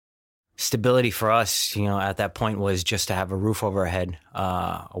stability for us, at that point was just to have a roof over our head,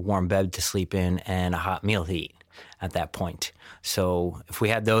 a warm bed to sleep in, and a hot meal to eat at that point. So if we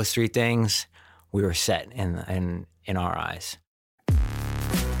had those three things, we were set in our eyes.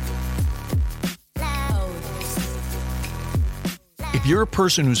 If you're a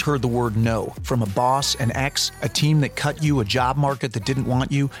person who's heard the word no from a boss, an ex, a team that cut you, a job market that didn't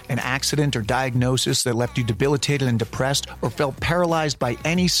want you, an accident or diagnosis that left you debilitated and depressed, or felt paralyzed by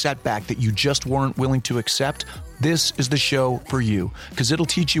any setback that you just weren't willing to accept, this is the show for you, because it'll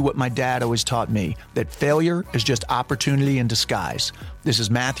teach you what my dad always taught me, that failure is just opportunity in disguise. This is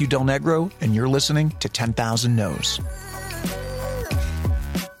Matthew Del Negro, and you're listening to 10,000 No's.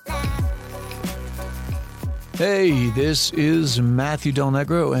 Hey, this is Matthew Del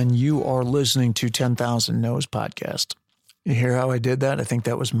Negro, and you are listening to 10,000 No's podcast. You hear how I did that? I think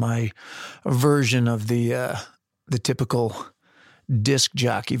that was my version of the typical disc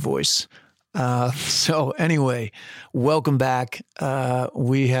jockey voice. So anyway, welcome back. What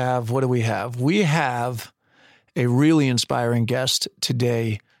do we have? We have a really inspiring guest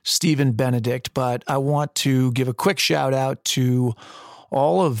today, Stephen Benedict, but I want to give a quick shout out to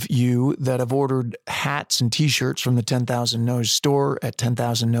all of you that have ordered hats and t-shirts from the 10,000 No's store at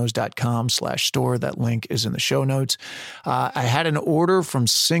 10,000nos.com/store. That link is in the show notes. I had an order from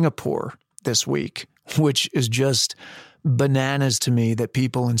Singapore this week, which is just bananas to me that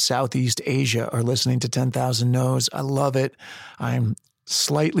people in Southeast Asia are listening to 10,000 No's. I love it. I'm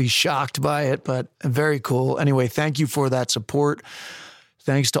slightly shocked by it, but very cool. Anyway, thank you for that support.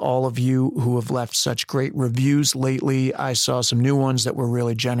 Thanks to all of you who have left such great reviews lately. I saw some new ones that were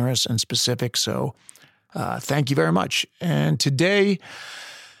really generous and specific, so thank you very much. And today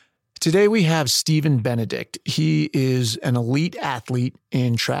we have Stephen Benedict. He is an elite athlete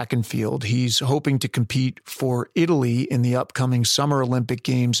in track and field. He's hoping to compete for Italy in the upcoming Summer Olympic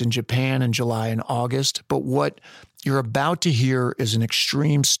Games in Japan in July and August. But what you're about to hear is an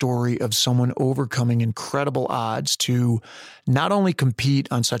extreme story of someone overcoming incredible odds to not only compete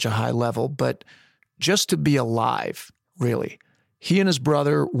on such a high level, but just to be alive, really. He and his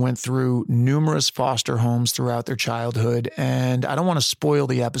brother went through numerous foster homes throughout their childhood, and I don't want to spoil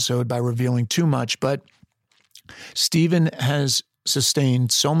the episode by revealing too much, but Stephen has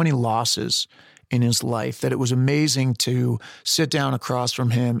sustained so many losses in his life that it was amazing to sit down across from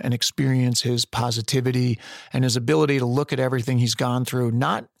him and experience his positivity and his ability to look at everything he's gone through,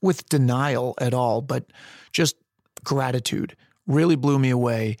 not with denial at all, but just gratitude. Really blew me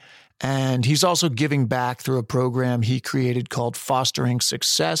away. And he's also giving back through a program he created called Fostering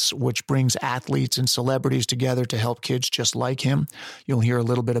Success, which brings athletes and celebrities together to help kids just like him. You'll hear a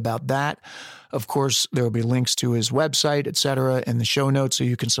little bit about that. Of course, there will be links to his website, etc., in the show notes so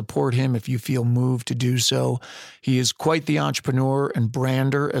you can support him if you feel moved to do so. He is quite the entrepreneur and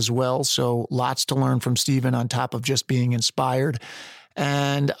brander as well, so lots to learn from Stephen on top of just being inspired.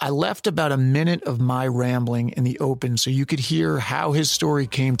 And I left about a minute of my rambling in the open so you could hear how his story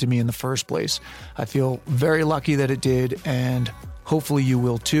came to me in the first place. I feel very lucky that it did, and hopefully you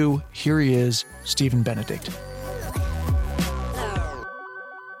will too. Here he is, Stephen Benedict.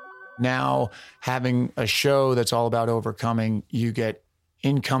 Now, having a show that's all about overcoming, you get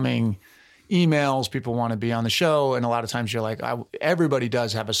incoming emails, people want to be on the show, and a lot of times you're like, everybody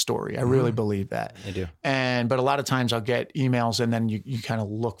does have a story. I really believe that. I do. But a lot of times I'll get emails and then you kind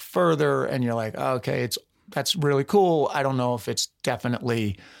of look further and you're like, okay, that's really cool. I don't know if it's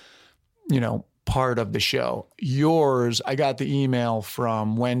definitely, part of the show. Yours, I got the email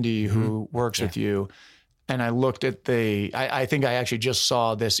from Wendy who works with you, and I looked at I think I actually just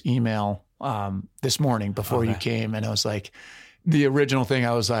saw this email this morning before you came, and I was like, the original thing,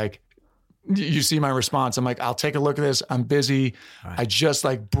 I was like, you see my response. I'm like, I'll take a look at this. I'm busy. Right. I just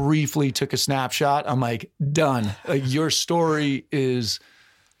briefly took a snapshot. I'm like, done. Your story is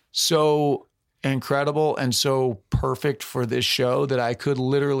so incredible and so perfect for this show that I could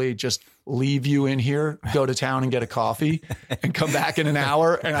literally just leave you in here, go to town and get a coffee and come back in an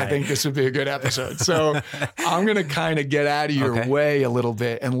hour. And I think this would be a good episode. So I'm going to kind of get out of your way a little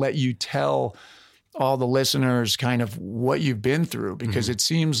bit and let you tell all the listeners kind of what you've been through, because it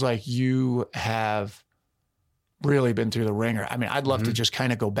seems like you have really been through the ringer. I mean, I'd love to just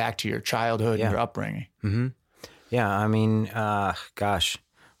kind of go back to your childhood and your upbringing. Yeah. I mean, gosh,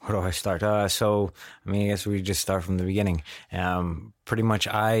 where do I start? I guess we just start from the beginning. Pretty much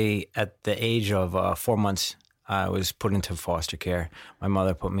at the age of 4 months, I was put into foster care. My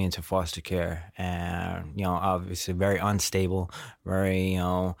mother put me into foster care, and, obviously very unstable, very,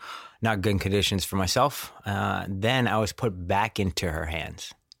 not good conditions for myself. Then I was put back into her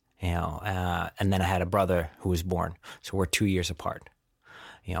hands, and then I had a brother who was born. So we're 2 years apart.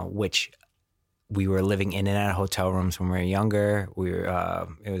 which we were living in and out of hotel rooms when we were younger.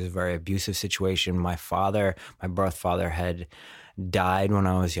 It was a very abusive situation. My birth father had died when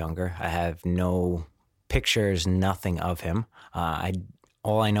I was younger. I have no pictures, nothing of him.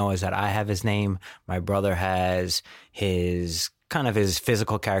 All I know is that I have his name. My brother has his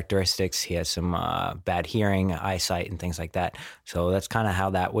physical characteristics. He has some bad hearing, eyesight, and things like that. So that's kind of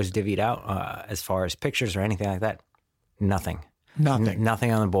how that was divvied out. As far as pictures or anything like that, nothing.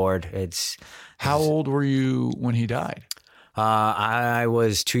 Nothing on the board. How old were you when he died? I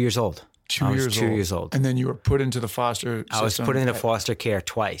was 2 years old. 2 years old. And then you were put into the foster system? I was put into foster care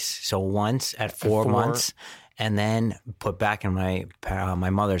twice. So once at 4 months, and then put back in my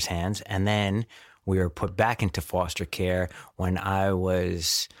mother's hands. And then we were put back into foster care when I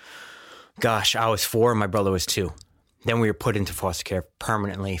was 4, my brother was 2. Then we were put into foster care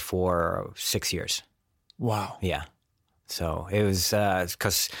permanently for 6 years. Wow. Yeah. So it was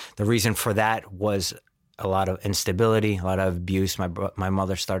because the reason for that was a lot of instability, a lot of abuse. My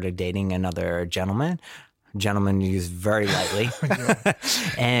mother started dating another gentleman used very lightly.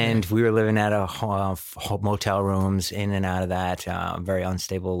 And we were living at a motel rooms, in and out of that, very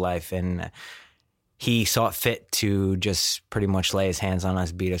unstable life. And he saw it fit to just pretty much lay his hands on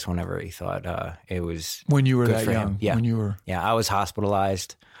us, beat us whenever he thought it was when you were good that for young. him. Yeah. When you were, I was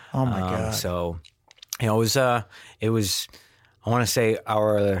hospitalized. Oh my God. So, it was, I want to say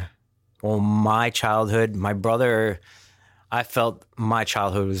my childhood, my brother, I felt my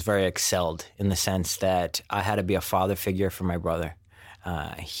childhood was very excelled in the sense that I had to be a father figure for my brother.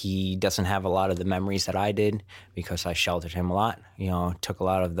 He doesn't have a lot of the memories that I did because I sheltered him a lot, took a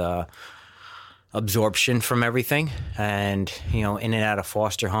lot of the absorption from everything. And, in and out of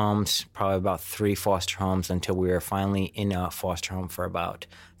foster homes, probably about 3 foster homes until we were finally in a foster home for about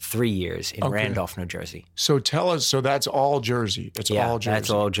 3 years in Randolph, New Jersey. So tell us, so that's all Jersey. All Jersey.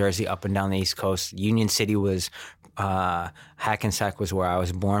 That's all Jersey, up and down the East Coast. Union City was, Hackensack was where I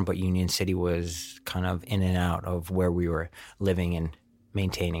was born, but Union City was kind of in and out of where we were living and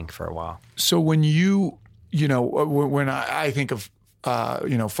maintaining for a while. So when when I think of,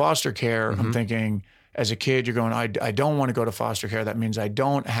 foster care, I'm thinking as a kid, you're going, I don't want to go to foster care. That means I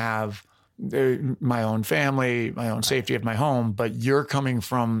don't have my own family, my own safety of my home, but you're coming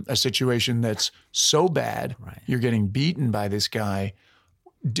from a situation that's so bad. Right. You're getting beaten by this guy.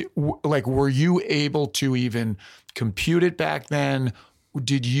 Were you able to even compute it back then?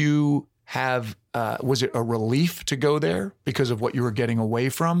 Did you have, was it a relief to go there because of what you were getting away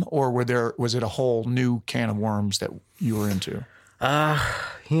from? Or was it a whole new can of worms that you were into?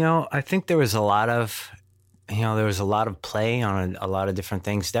 I think there was a lot of, play on a lot of different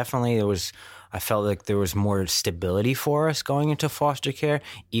things. Definitely I felt like there was more stability for us going into foster care,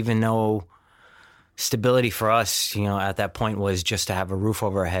 even though stability for us, at that point was just to have a roof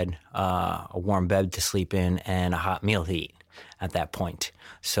over our head, a warm bed to sleep in, and a hot meal to eat at that point.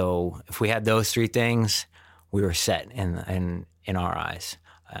 So if we had those 3 things, we were set in our eyes.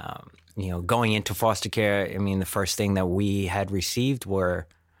 Going into foster care, the first thing that we had received were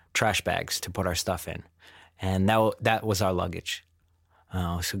trash bags to put our stuff in. And that was our luggage.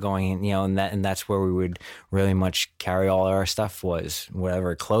 So going in, and that's where we would really much carry all our stuff, was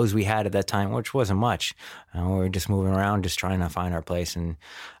whatever clothes we had at that time, which wasn't much. We were just moving around, just trying to find our place and,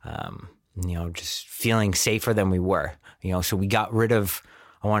 just feeling safer than we were. So we got rid of,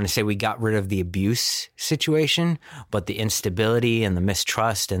 I want to say we got rid of the abuse situation, but the instability and the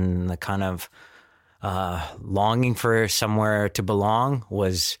mistrust and the kind of longing for somewhere to belong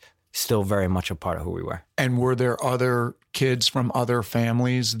was still very much a part of who we were. And were there other kids from other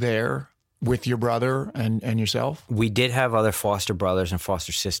families there with your brother and yourself? We did have other foster brothers and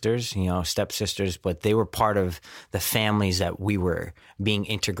foster sisters, stepsisters, but they were part of the families that we were being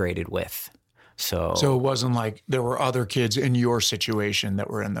integrated with. So it wasn't like there were other kids in your situation that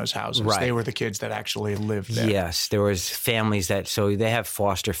were in those houses. Right. They were the kids that actually lived there. Yes, there was families so they have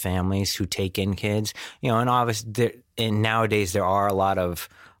foster families who take in kids, and obviously, and nowadays there are a lot of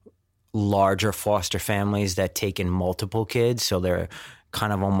larger foster families that take in multiple kids. So they're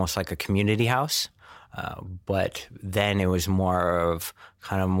kind of almost like a community house. But then it was more of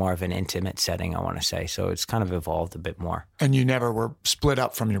an intimate setting, I want to say. So it's kind of evolved a bit more. And you never were split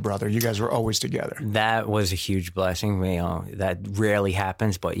up from your brother. You guys were always together. That was a huge blessing. That rarely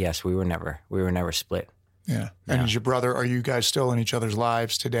happens, but yes, we were never split. Yeah. And is your brother, are you guys still in each other's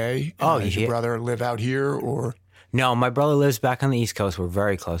lives today? Does your brother live out here or? No, my brother lives back on the East Coast. We're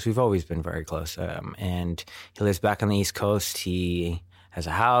very close. We've always been very close. And he lives back on the East Coast. He has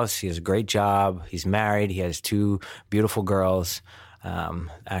a house. He has a great job. He's married. He has 2 beautiful girls.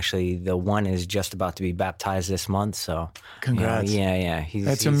 Actually, the one is just about to be baptized this month. So congrats. Yeah.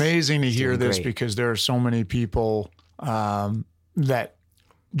 It's amazing to hear this great. because there are so many people that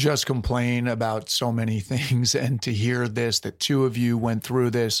just complain about so many things. And to hear this, that two of you went through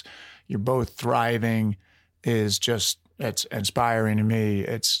this, you're both thriving, it's inspiring to me.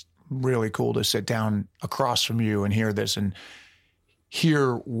 It's really cool to sit down across from you and hear this and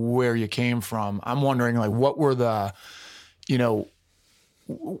hear where you came from. I'm wondering, like, what were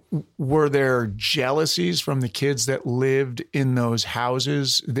were there jealousies from the kids that lived in those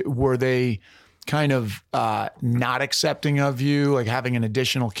houses? Were they kind of not accepting of you, like having an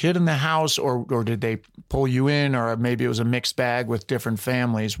additional kid in the house, or did they pull you in, or maybe it was a mixed bag with different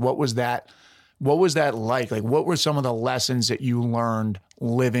families? What was that like? Like, what were some of the lessons that you learned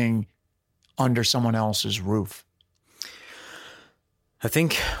living under someone else's roof? I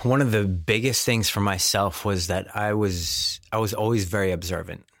think one of the biggest things for myself was that I was always very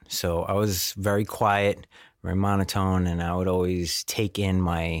observant. So I was very quiet, very monotone, and I would always take in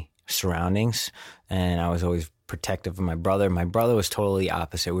my surroundings, and I was always protective of my brother. My brother was totally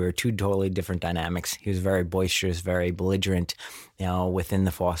opposite. We were two totally different dynamics. He was very boisterous, very belligerent, within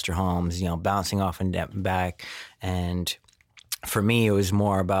the foster homes, bouncing off and back. And for me, it was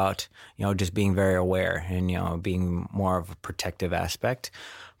more about, just being very aware and, being more of a protective aspect.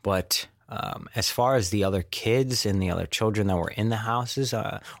 But as far as the other kids and the other children that were in the houses,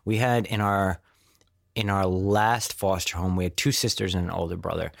 we had in our last foster home, we had two sisters and an older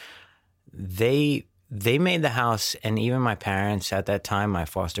brother. They made the house, and even my parents at that time, my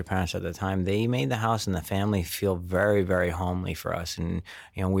foster parents at the time, they made the house and the family feel very, very homely for us. And,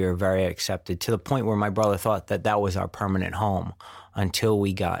 we were very accepted to the point where my brother thought that was our permanent home until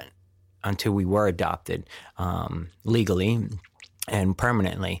we were adopted legally and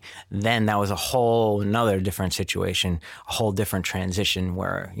permanently. Then that was another different situation, a whole different transition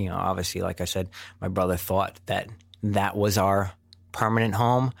where, obviously, like I said, my brother thought that was our permanent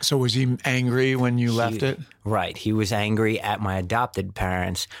home. So was he angry when you left it? Right. He was angry at my adopted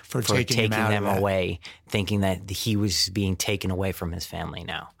parents for taking them away, thinking that he was being taken away from his family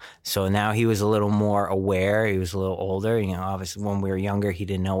now. So now he was a little more aware. He was a little older. Obviously when we were younger, he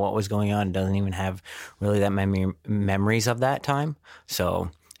didn't know what was going on. Doesn't even have really that memories of that time.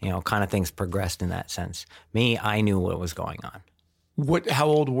 So, kind of things progressed in that sense. Me, I knew what was going on. How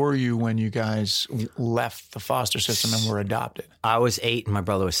old were you when you guys left the foster system and were adopted? I was 8 and my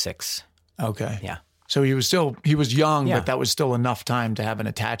brother was 6. Okay. Yeah. So he was young, but that was still enough time to have an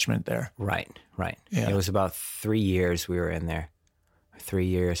attachment there. Right. Yeah. It was about 3 years we were in there. 3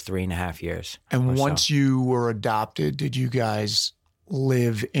 years, 3.5 years. And once you were adopted, did you guys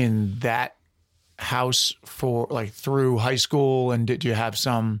live in that house through high school? And did you have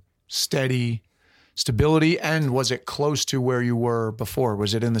some stability, and was it close to where you were before?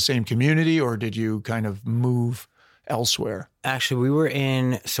 Was it in the same community, or did you kind of move elsewhere? Actually, we were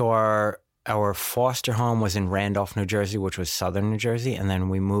our foster home was in Randolph, New Jersey, which was southern New Jersey, and then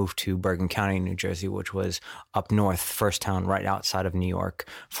we moved to Bergen County, New Jersey, which was up north, first town right outside of New York,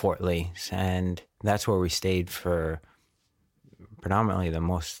 Fort Lee, and that's where we stayed for predominantly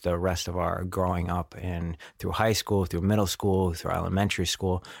the rest of our growing up, and through high school, through middle school, through elementary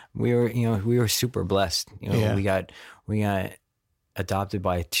school. We were super blessed. We got adopted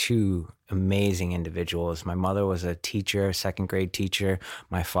by two amazing individuals. My mother was a teacher, second grade teacher.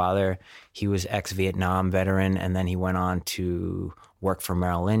 My father, he was ex-Vietnam veteran, and then he went on to work for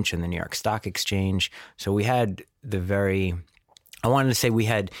Merrill Lynch and the New York Stock Exchange. So we had we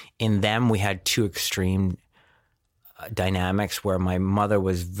had two extreme dynamics where my mother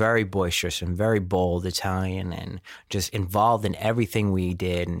was very boisterous and very bold Italian and just involved in everything we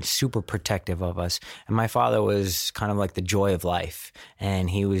did and super protective of us. And my father was kind of like the joy of life. And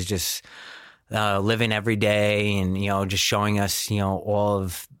he was just living every day and, just showing us, all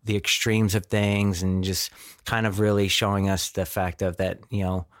of the extremes of things and just kind of really showing us the fact of that,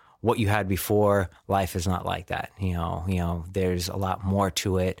 what you had before, life is not like that. There's a lot more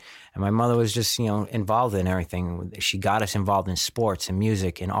to it. And my mother was just, involved in everything. She got us involved in sports and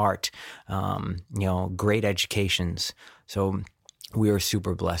music and art, great educations. So we were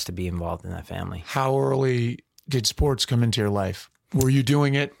super blessed to be involved in that family. How early did sports come into your life? Were you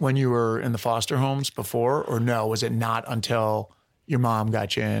doing it when you were in the foster homes before, or no? Was it not until your mom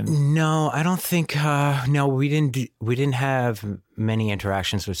got you in? No, I don't think. No, we didn't have many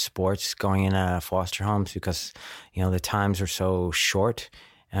interactions with sports going in foster homes because the times were so short,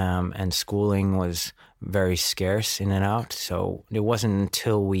 and schooling was very scarce in and out. So it wasn't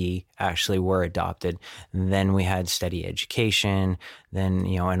until we actually were adopted, then we had steady education. Then,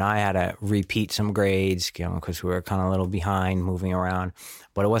 and I had to repeat some grades, because we were kind of a little behind moving around.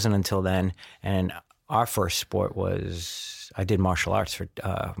 But it wasn't until then. And our first sport was, I did martial arts for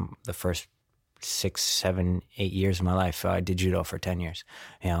the first 6, 7, 8 years of my life. I did judo for 10 years,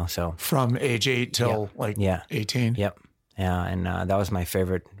 so. From age 8 till 18? Yep. Yeah, and that was my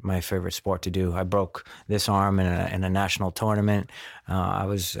favorite sport to do. I broke this arm in a national tournament. I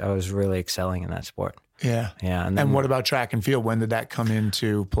was really excelling in that sport. Yeah. Yeah. And what about track and field? When did that come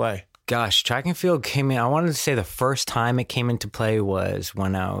into play? Gosh, track and field came in. I wanted to say the first time it came into play was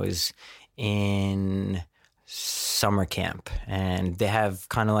when I was in summer camp, and they have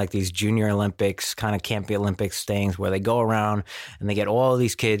kind of like these junior Olympics, kind of campy Olympics things where they go around and they get all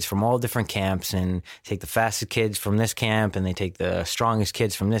these kids from all different camps and take the fastest kids from this camp and they take the strongest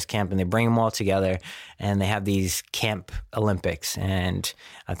kids from this camp and they bring them all together and they have these camp Olympics. And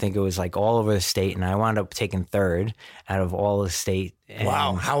I think it was like all over the state, and I wound up taking third out of all the state. And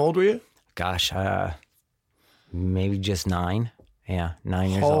wow. How old were you? Gosh, maybe just 9. Yeah, 9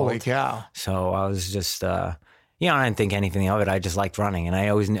 years old. Holy cow. So I was just, I didn't think anything of it. I just liked running, and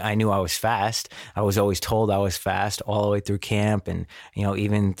I knew I was fast. I was always told I was fast all the way through camp, and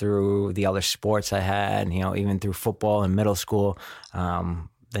even through the other sports I had. Even through football in middle school.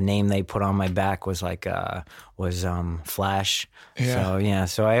 The name they put on my back was Flash. Yeah.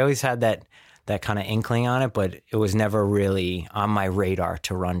 So I always had that kind of inkling on it, but it was never really on my radar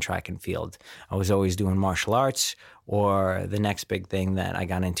to run track and field. I was always doing martial arts, or the next big thing that I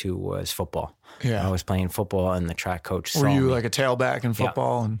got into was football. Yeah. I was playing football, and the track coach saw me. Were you me. like a tailback in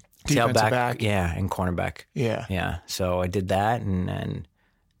football and defensive back? Yeah, and cornerback. Yeah. Yeah. So I did that, and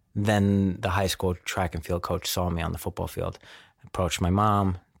then the high school track and field coach saw me on the football field, approached my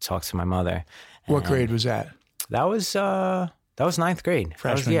mom, talked to my mother. What grade was that? That was 9th grade.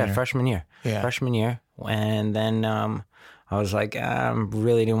 Freshman year. Freshman year. Yeah. Freshman year. And then I was like, I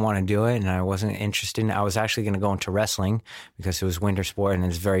really didn't want to do it, and I wasn't interested. I was actually going to go into wrestling because it was winter sport and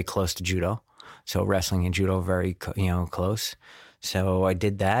it's very close to judo. So wrestling and judo very close. So I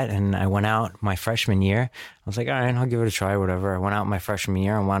did that, and I went out my freshman year. I was like, all right, I'll give it a try, whatever. I went out my freshman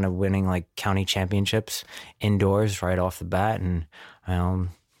year and wound up winning like county championships indoors right off the bat, and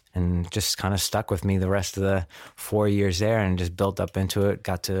just kind of stuck with me the rest of the 4 years there, and just built up into it.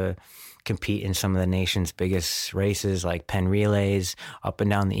 Got to compete in some of the nation's biggest races like Penn Relays up and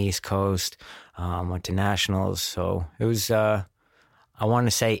down the East Coast, went to nationals. So it was, I want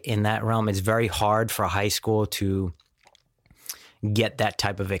to say in that realm, it's very hard for a high school to get that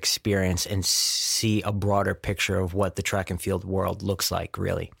type of experience and see a broader picture of what the track and field world looks like,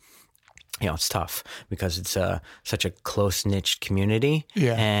 really. It's tough because it's such a close-knit community.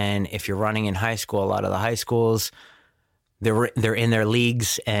 Yeah. And if you're running in high school, a lot of the high schools, they're in their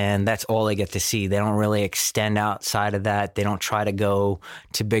leagues, and that's all they get to see. They don't really extend outside of that. They don't try to go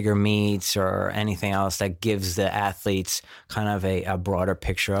to bigger meets or anything else that gives the athletes kind of a broader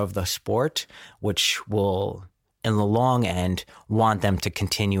picture of the sport, which will, in the long end, want them to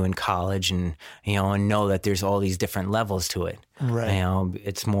continue in college and know that there's all these different levels to it. Right.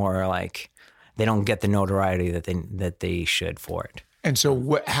 It's more like they don't get the notoriety that they should for it. And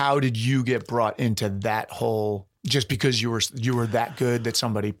so how did you get brought into that whole, just because you were that good that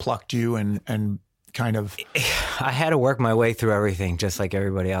somebody plucked you and kind of? I had to work my way through everything just like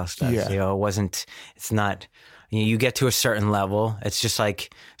everybody else does. Yeah. It's not, you get to a certain level. It's just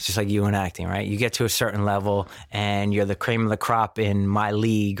like you in acting, right? You get to a certain level and you're the cream of the crop in my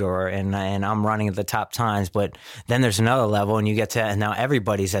league and I'm running at the top times, but then there's another level and you get to, and now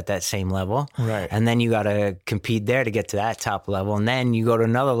everybody's at that same level. Right. And then you got to compete there to get to that top level. And then you go to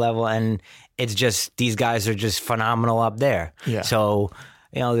another level and it's just, these guys are just phenomenal up there. Yeah. So,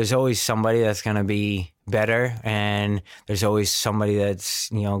 there's always somebody that's going to be better, and there's always somebody that's,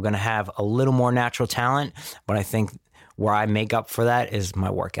 going to have a little more natural talent. But I think where I make up for that is my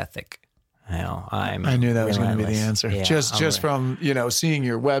work ethic. I knew that was going to be the answer. Yeah, just from, seeing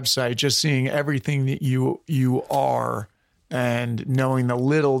your website, just seeing everything that you are, and knowing the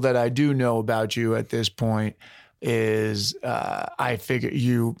little that I do know about you at this point is, I figure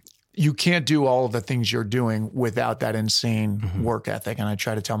you can't do all of the things you're doing without that insane work ethic. And I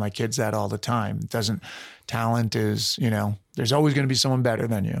try to tell my kids that all the time. Talent is, there's always going to be someone better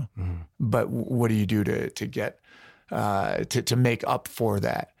than you. Mm-hmm. But what do you do to get, to make up for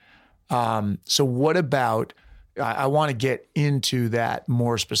that? So what about, I want to get into that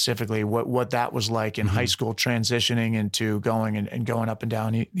more specifically, what that was like in high school, transitioning into going and going up and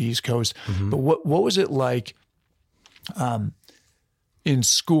down the East Coast. Mm-hmm. But what was it like, in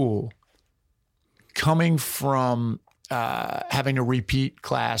school, coming from having to repeat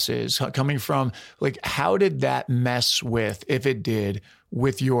classes, coming from like, how did that mess with, if it did,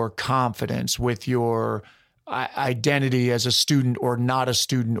 with your confidence, with your identity as a student or not a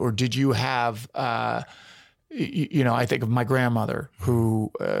student? Or did you have, I think of my grandmother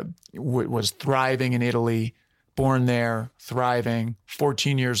who was thriving in Italy, born there, thriving,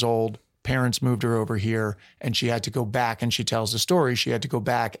 14 years old. Parents moved her over here and she had to go back. And she tells the story. She had to go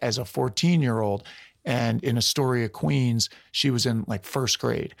back as a 14-year-old. And in Astoria, Queens, she was in like first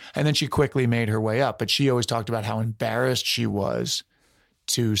grade. And then she quickly made her way up. But she always talked about how embarrassed she was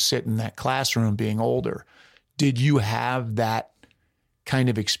to sit in that classroom being older. Did you have that kind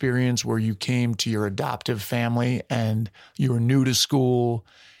of experience where you came to your adoptive family and you were new to school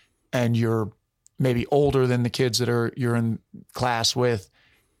and you're maybe older than the kids that you're in class with?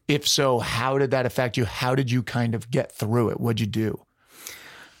 If so, how did that affect you? How did you kind of get through it? What'd you do?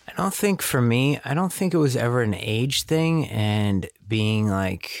 I don't think it was ever an age thing and being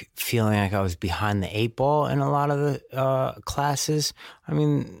like, feeling like I was behind the 8 ball in a lot of the classes. I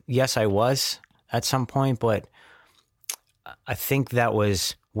mean, yes, I was at some point, but I think that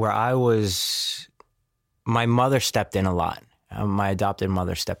was where my mother stepped in a lot. My adopted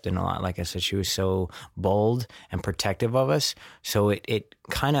mother stepped in a lot. Like I said, she was so bold and protective of us. So it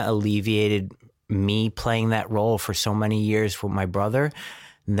kind of alleviated me playing that role for so many years with my brother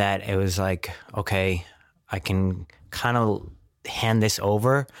that it was like, okay, I can kind of hand this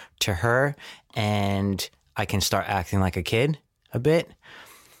over to her and I can start acting like a kid a bit.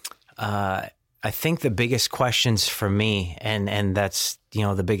 I think the biggest questions for me, and that's,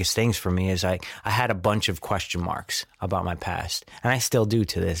 the biggest things for me is I had a bunch of question marks about my past, and I still do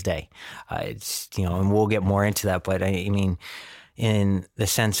to this day. It's, and we'll get more into that, but I mean, in the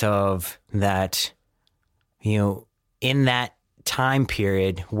sense of that, in that time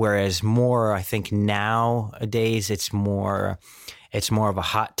period, whereas more, I think nowadays it's more of a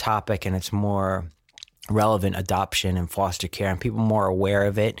hot topic and it's more relevant, adoption and foster care, and people more aware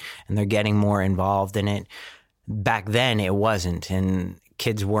of it and they're getting more involved in it. Back then it wasn't, and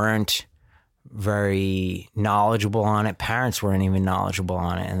kids weren't very knowledgeable on it. Parents weren't even knowledgeable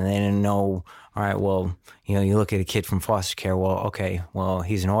on it, and they didn't know, all right, well, you look at a kid from foster care, well, okay, well,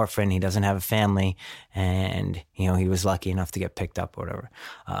 he's an orphan, he doesn't have a family, and, he was lucky enough to get picked up or whatever.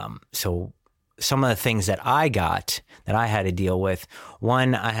 So some of the things that I had to deal with,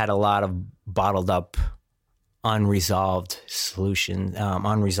 one, I had a lot of bottled up unresolved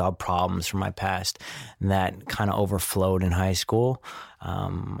problems from my past that kind of overflowed in high school.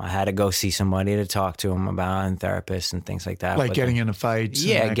 I had to go see somebody to talk to them about, and therapists and things like that. Like getting into fights.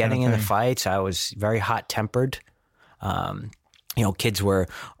 Yeah, getting into fights. I was very hot tempered. Kids were,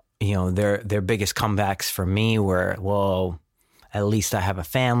 their biggest comebacks for me were, well, at least I have a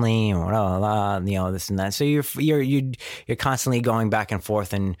family, and blah, blah, blah, this and that. So you're constantly going back and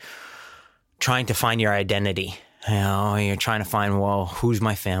forth and trying to find your identity. You're trying to find, well, who's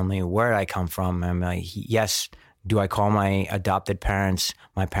my family? Where did I come from? I'm like, yes. Do I call my adopted parents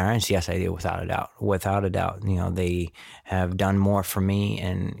my parents? Yes, I do, without a doubt. Without a doubt. They have done more for me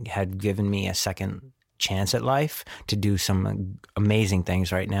and had given me a second chance at life to do some amazing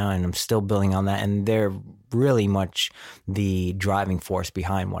things right now, and I'm still building on that, and they're really much the driving force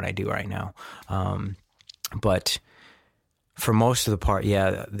behind what I do right now. But for most of the part,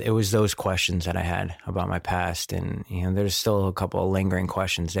 yeah, it was those questions that I had about my past, and there's still a couple of lingering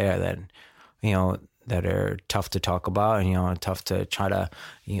questions there that that are tough to talk about, and tough to try to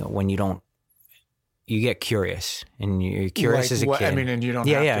when you get curious, and you're curious as a kid. I mean, and you don't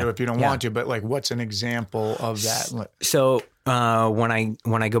have to if you don't want to, but like, what's an example of that? So when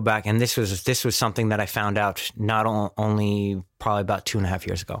I go back, and this was something that I found out not only probably about 2.5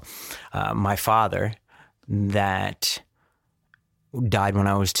 years ago. My father, that died when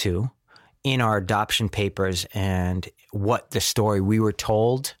I was 2, in our adoption papers, and what the story we were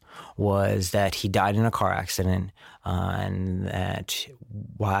told was that he died in a car accident, and that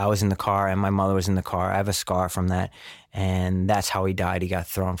while I was in the car and my mother was in the car, I have a scar from that, and that's how he died. He got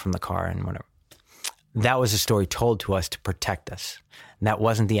thrown from the car and whatever. That was a story told to us to protect us. And that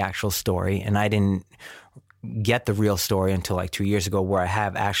wasn't the actual story, and I didn't get the real story until like 2 years ago, where I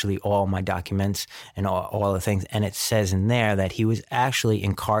have actually all my documents and all the things, and it says in there that he was actually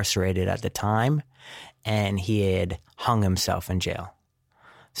incarcerated at the time, and he had hung himself in jail.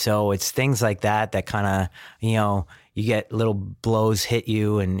 So it's things like that kind of, you get little blows hit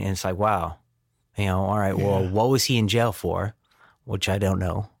you, and it's like, wow, all right, well, what was he in jail for? Which I don't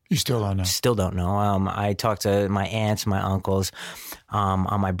know. You still don't know? Still don't know. I talked to my aunts, my uncles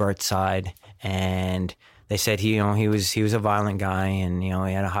on my birth side, and they said he was a violent guy, and he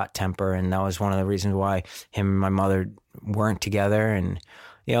had a hot temper, and that was one of the reasons why him and my mother weren't together. And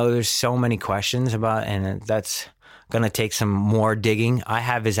there's so many questions about, and that's going to take some more digging. I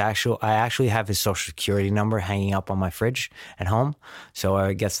actually have his social security number hanging up on my fridge at home, so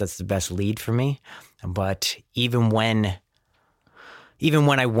I guess that's the best lead for me. But even when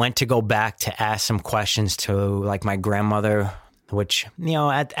I went to go back to ask some questions to like my grandmother, which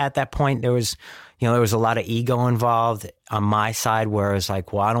at that point there was a lot of ego involved on my side, where it was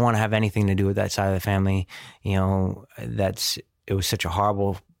like, well, I don't want to have anything to do with that side of the family. It was such a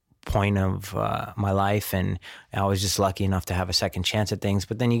horrible point of my life, and I was just lucky enough to have a second chance at things.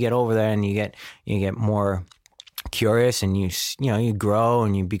 But then you get over there and you get more curious, and you grow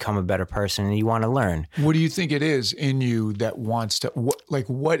and you become a better person, and you want to learn. What do you think it is in you that wants to,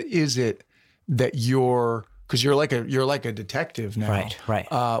 what is it that because you're like a detective now. Right.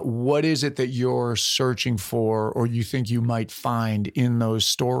 What is it that you're searching for, or you think you might find in those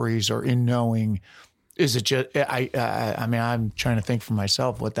stories or in knowing? Is it just, I mean, I'm trying to think for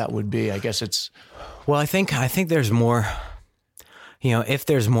myself what that would be. I guess it's. Well, I think there's more, if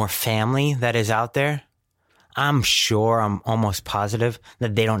there's more family that is out there, I'm almost positive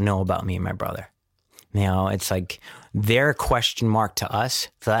that they don't know about me and my brother. It's like they're a question mark to us.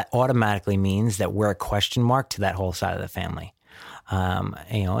 So that automatically means that we're a question mark to that whole side of the family.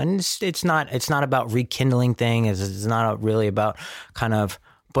 And it's not about rekindling things. It's not really about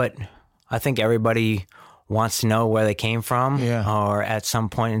but I think everybody wants to know where they came from, or at some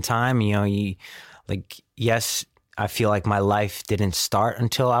point in time, yes, I feel like my life didn't start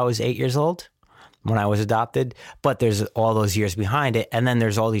until I was 8 years old when I was adopted, but there's all those years behind it. And then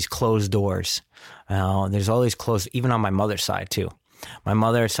there's all these closed doors. There's all these closed, even on my mother's side too. My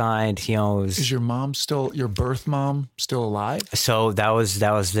mother's side, is your birth mom still alive? So that was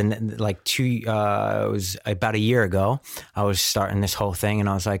it was about a year ago. I was starting this whole thing, and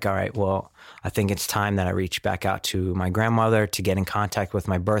I was like, all right, well, I think it's time that I reach back out to my grandmother to get in contact with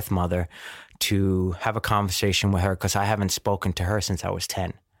my birth mother, to have a conversation with her, because I haven't spoken to her since I was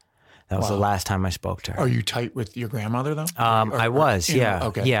 10. That was the last time I spoke to her. Are you tight with your grandmother, though? I was, yeah.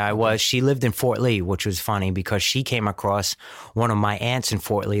 Okay. Yeah, I was. She lived in Fort Lee, which was funny because she came across one of my aunts in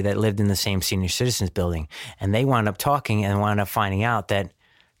Fort Lee that lived in the same senior citizens building. And they wound up talking and wound up finding out that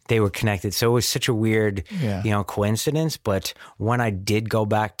they were connected. So it was such a weird, coincidence. But when I did go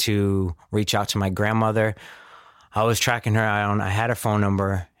back to reach out to my grandmother, I was tracking her. I had her phone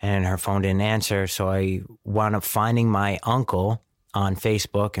number, and her phone didn't answer. So I wound up finding my uncle on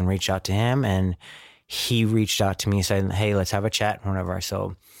Facebook and reached out to him, and he reached out to me and said, hey, let's have a chat and whatever.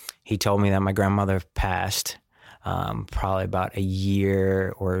 So he told me that my grandmother passed probably about a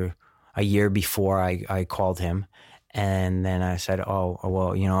year before I called him. And then I said, oh,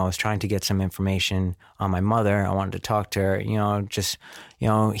 well, I was trying to get some information on my mother. I wanted to talk to her, just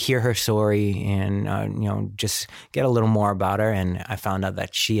hear her story and, just get a little more about her. And I found out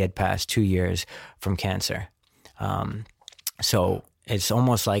that she had passed 2 years from cancer. So it's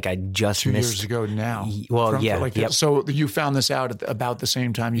almost like I just missed 2 years ago now. Well, yep. So you found this out at about the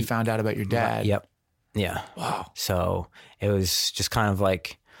same time you found out about your dad. Yep. Yeah. Wow. So it was just kind of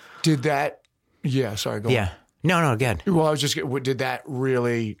like. Did that? Yeah. Sorry. Go on. No, again. Well, I was just. Did that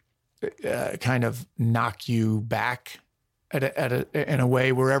really kind of knock you back in a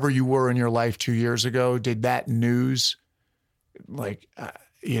way, wherever you were in your life 2 years ago? Did that news,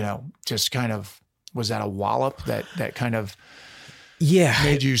 just kind of. Was that a wallop that kind of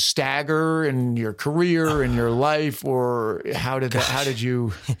made you stagger in your career and your life, or how did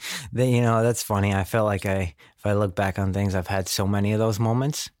you? That's funny. I feel like if I look back on things, I've had so many of those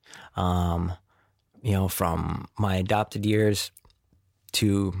moments, from my adopted years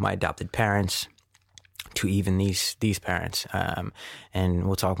to my adopted parents to even these parents. And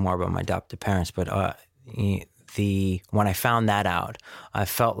we'll talk more about my adopted parents, but when I found that out, I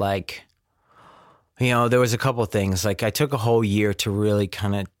felt like, there was a couple of things. Like I took a whole year to really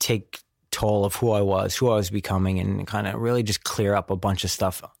kind of take toll of who I was becoming, and kind of really just clear up a bunch of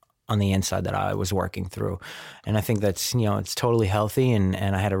stuff on the inside that I was working through. And I think that's, it's totally healthy. And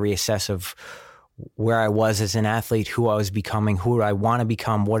I had to reassess of where I was as an athlete, who I was becoming, who did I want to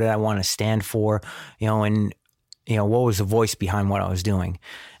become, what did I want to stand for, and, what was the voice behind what I was doing.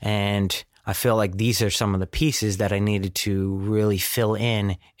 And I feel like these are some of the pieces that I needed to really fill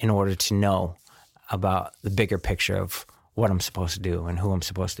in order to know about the bigger picture of what I'm supposed to do and who I'm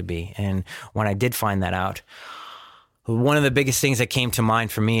supposed to be. And when I did find that out, one of the biggest things that came to mind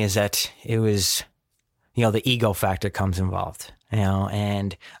for me is that it was, the ego factor comes involved.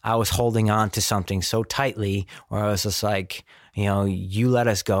 and I was holding on to something so tightly where I was just like, you let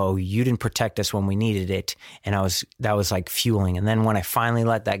us go. You didn't protect us when we needed it. And that was like fueling. And then when I finally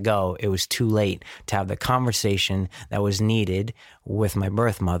let that go, it was too late to have the conversation that was needed with my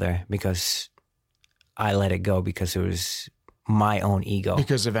birth mother, because I let it go because it was my own ego.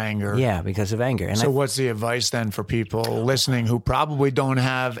 Because of anger. Yeah, because of anger. And so what's the advice then for people listening who probably don't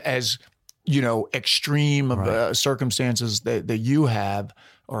have as, extreme of circumstances that you have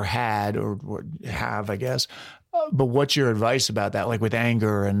or had or have, I guess. But what's your advice about that? Like with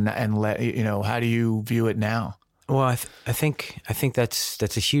anger and how do you view it now? Well, I think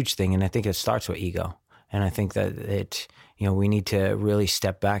that's a huge thing. And I think it starts with ego. And I think that we need to really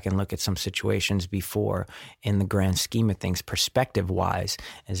step back and look at some situations before, in the grand scheme of things, perspective-wise,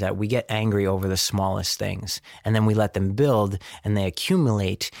 is that we get angry over the smallest things, and then we let them build, and they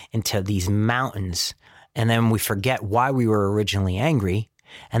accumulate into these mountains, and then we forget why we were originally angry,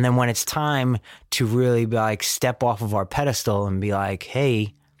 and then when it's time to really be like step off of our pedestal and be like,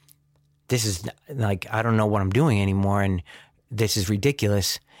 hey, this is like, I don't know what I'm doing anymore, and this is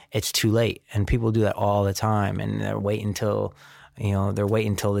ridiculous. It's too late. And people do that all the time, and they're waiting until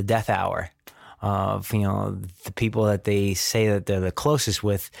the death hour of, the people that they say that they're the closest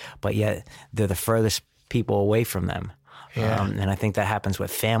with, but yet they're the furthest people away from them. Yeah. And I think that happens with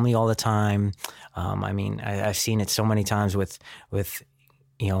family all the time. I've seen it so many times with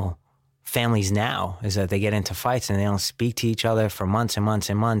families now, is that they get into fights and they don't speak to each other for months and months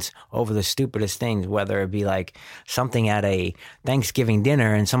and months over the stupidest things, whether it be like something at a Thanksgiving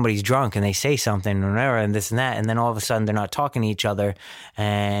dinner and somebody's drunk and they say something or whatever and this and that, and then all of a sudden they're not talking to each other,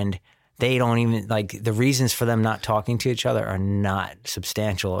 and they don't even, like, the reasons for them not talking to each other are not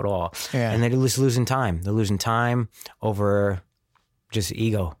substantial at all. Yeah. And they're just losing time. They're losing time over just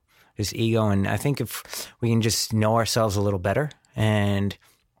ego. And I think if we can just know ourselves a little better and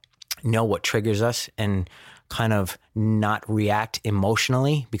know what triggers us and kind of not react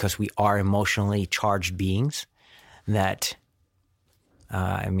emotionally, because we are emotionally charged beings, that,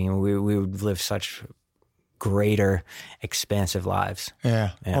 we would live such greater, expansive lives.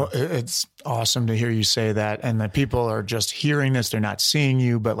 Yeah. Well, it's awesome to hear you say that. And the people are just hearing this. They're not seeing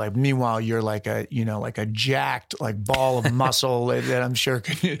you, but like, meanwhile, you're like a jacked, like ball of muscle that I'm sure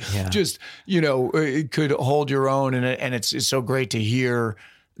could just, it could hold your own. And it's so great to hear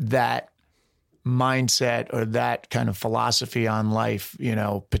that mindset or that kind of philosophy on life,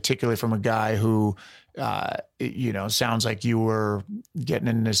 particularly from a guy who, sounds like you were getting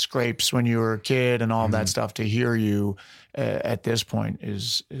into scrapes when you were a kid and all that stuff. To hear you at this point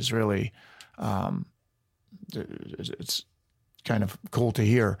is really, it's kind of cool to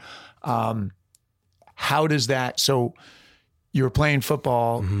hear. How does that, so you were playing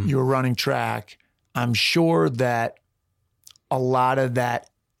football, you were running track. I'm sure that a lot of that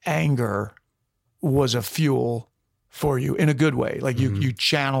anger was a fuel for you in a good way. Like you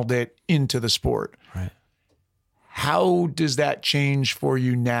channeled it into the sport. Right. How does that change for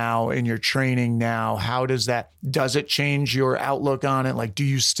you now in your training now? Does it change your outlook on it? Like, do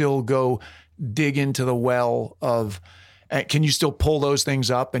you still go dig into the well of, can you still pull those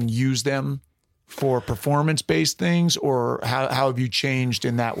things up and use them for performance-based things? Or how have you changed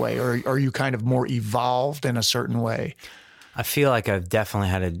in that way? Or are you kind of more evolved in a certain way? I feel like I've definitely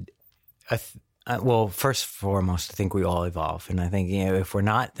had well, first and foremost, I think we all evolve, and I think if we're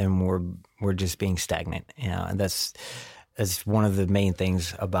not, then we're just being stagnant. And that's one of the main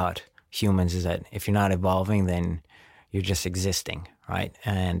things about humans, is that if you're not evolving, then you're just existing, right?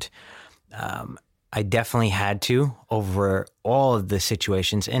 And I definitely had to, over all of the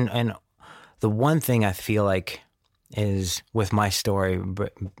situations, and the one thing I feel like is with my story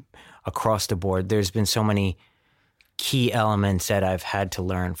across the board, there's been so many key elements that I've had to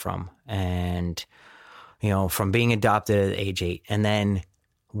learn from. And, from being adopted at age 8, and then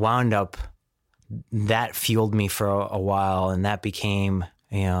wound up, that fueled me for a while. And that became,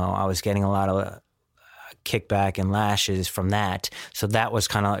 I was getting a lot of kickback and lashes from that. So that was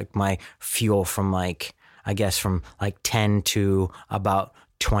kind of like my fuel from from 10 to about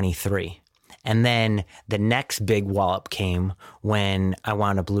 23. And then the next big wallop came when I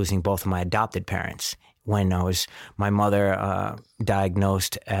wound up losing both of my adopted parents. When my mother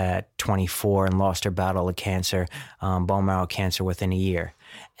diagnosed at 24 and lost her battle of cancer, bone marrow cancer, within a year.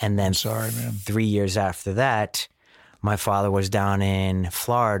 And then 3 years after that, my father was down in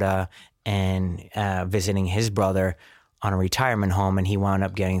Florida and visiting his brother on a retirement home, and he wound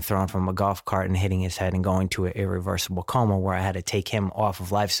up getting thrown from a golf cart and hitting his head and going to an irreversible coma, where I had to take him off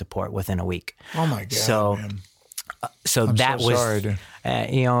of life support within a week. Oh my God! So I'm that so was, sorry, dude.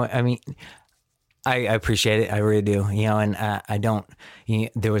 I appreciate it. I really do. And I don't,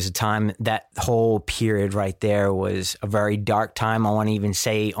 there was a time, that whole period right there was a very dark time. I want to even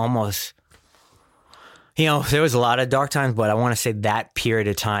say almost, there was a lot of dark times, but I want to say that period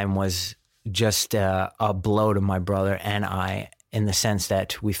of time was just a blow to my brother and I, in the sense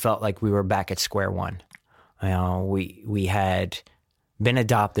that we felt like we were back at square one. We had been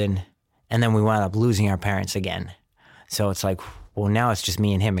adopted, and then we wound up losing our parents again. So it's like, well, now it's just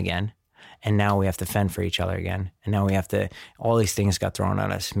me and him again. And now we have to fend for each other again. And now we have to, all these things got thrown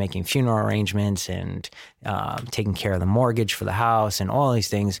at us, making funeral arrangements and taking care of the mortgage for the house and all these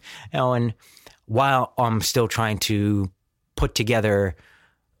things. And while I'm still trying to put together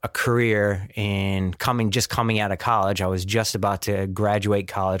a career in coming out of college, I was just about to graduate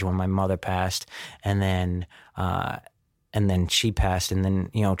college when my mother passed. And then she passed, and then,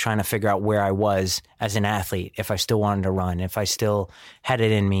 trying to figure out where I was as an athlete, if I still wanted to run, if I still had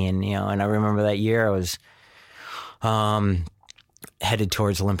it in me. And, and I remember that year I was headed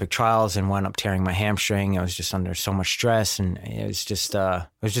towards Olympic Trials and wound up tearing my hamstring. I was just under so much stress, and it was just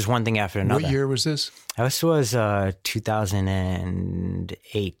one thing after another. What year was this? This was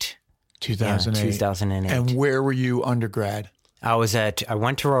 2008. 2008. Yeah, 2008. And where were you undergrad? I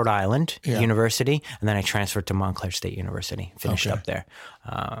went to Rhode Island University, and then I transferred to Montclair State University, finished up there.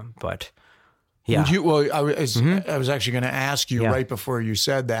 But yeah. I was actually going to ask you right before you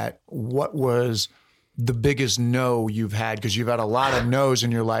said that, what was the biggest no you've had? Because you've had a lot of no's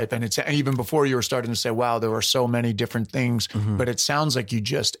in your life, and it's even before you were starting to say, wow, there were so many different things, but it sounds like you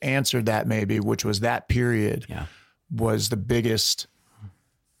just answered that maybe, which was that period was the biggest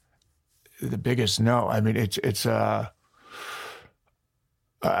no. I mean, it's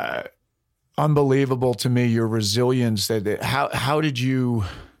unbelievable to me, your resilience. How'd you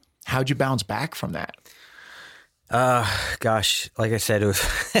bounce back from that? Gosh, like I said, it was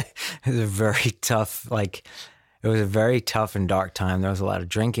it was a very tough and dark time. There was a lot of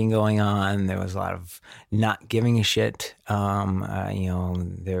drinking going on. There was a lot of not giving a shit.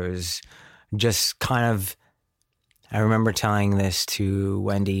 There was just kind of, I remember telling this to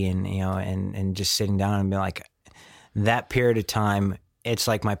Wendy and just sitting down and being like, that period of time, it's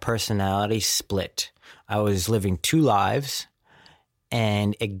like my personality split. I was living two lives,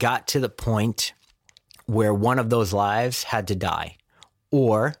 and it got to the point where one of those lives had to die,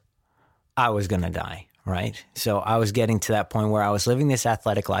 or I was going to die, right? So I was getting to that point where I was living this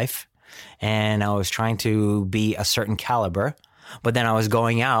athletic life, and I was trying to be a certain caliber, but then I was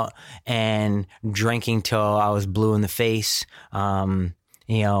going out and drinking till I was blue in the face,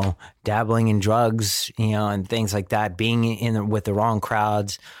 dabbling in drugs, and things like that, being with the wrong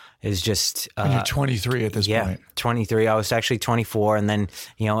crowds is just... and you're 23 at this point. 23. I was actually 24, and then,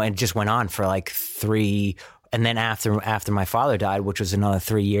 it just went on for like 3, and then after my father died, which was another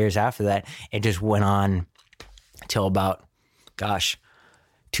 3 years after that, it just went on till about,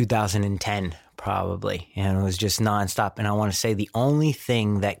 2010 probably, and it was just nonstop. And I want to say the only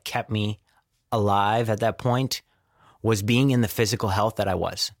thing that kept me alive at that point was being in the physical health that I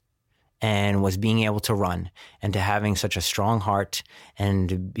was, and was being able to run, and to having such a strong heart,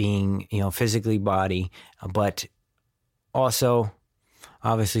 and being, physically body, but also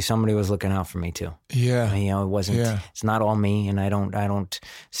obviously somebody was looking out for me too. Yeah. It wasn't, it's not all me. And I don't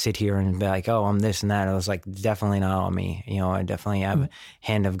sit here and be like, oh, I'm this and that. It was like, definitely not all me. I definitely have a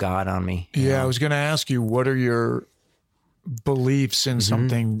hand of God on me. I was going to ask you, what are your beliefs in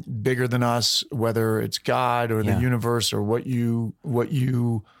something bigger than us, whether it's God or the universe, or what you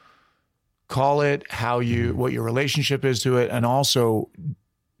call it, what your relationship is to it, and also,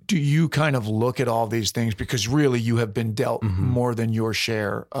 do you kind of look at all these things because really you have been dealt more than your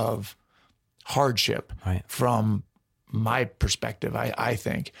share of hardship from my perspective, I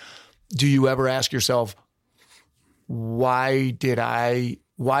think. Do you ever ask yourself, why did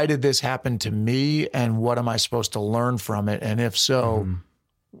this happen to me, and what am I supposed to learn from it? And if so,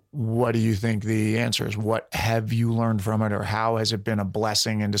 what do you think the answer is? What have you learned from it, or how has it been a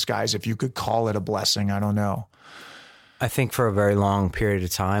blessing in disguise? If you could call it a blessing, I don't know. I think for a very long period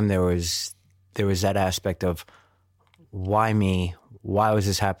of time, there was that aspect of, why me? Why was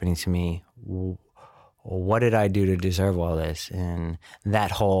this happening to me? What did I do to deserve all this? And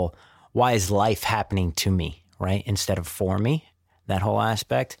that whole, why is life happening to me, right? Instead of for me, that whole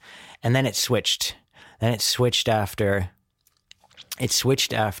aspect. And then it switched. It switched after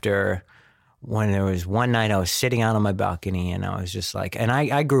when there was one night I was sitting out on my balcony, and I was just like, and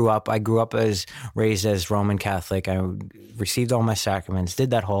I grew up raised as Roman Catholic. I received all my sacraments,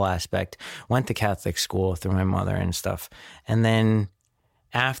 did that whole aspect, went to Catholic school through my mother and stuff. And then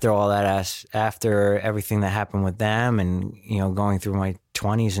after all that, after everything that happened with them, and, going through my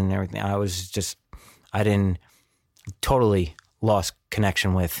 20s and everything, I was just I didn't totally lost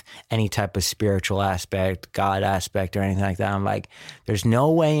connection with any type of spiritual aspect, God aspect, or anything like that. I'm like, there's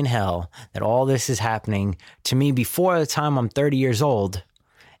no way in hell that all this is happening to me before the time I'm 30 years old.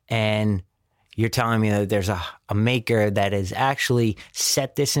 And you're telling me that there's a maker that has actually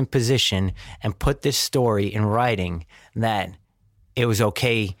set this in position and put this story in writing, that it was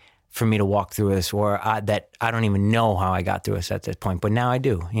okay for me to walk through this, or that I don't even know how I got through this at this point, but now I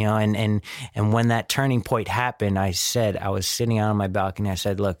do, and when that turning point happened, I was sitting out on my balcony. I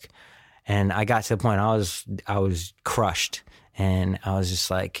said, look, and I got to the point I was crushed, and I was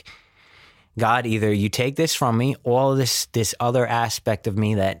just like, God, either you take this from me, all this other aspect of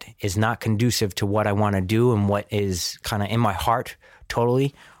me that is not conducive to what I want to do and what is kind of in my heart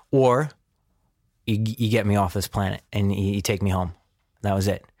totally, or you get me off this planet and you take me home. That was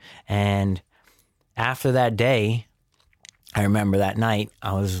it. And after that day, I remember that night,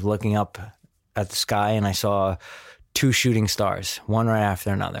 I was looking up at the sky and I saw 2 shooting stars, one right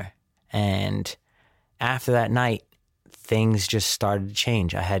after another. And after that night, things just started to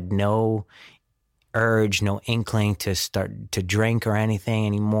change. I had no urge, no inkling to start to drink or anything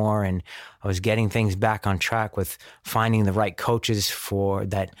anymore. And I was getting things back on track with finding the right coaches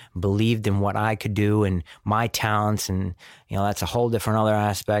that believed in what I could do and my talents. And, that's a whole different other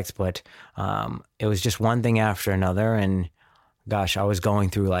aspect, but it was just one thing after another. And gosh, I was going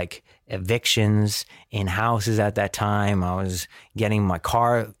through like evictions in houses at that time. I was getting my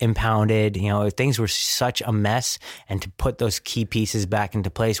car impounded. Things were such a mess. And to put those key pieces back into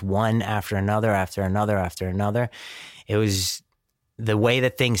place, one after another, after another, after another, it was the way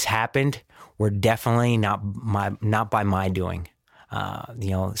that things happened were definitely not by my doing.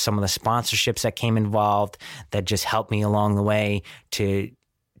 Some of the sponsorships that came involved that just helped me along the way to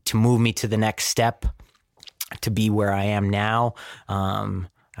move me to the next step, to be where I am now. I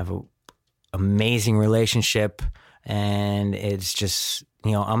have an amazing relationship, and it's just,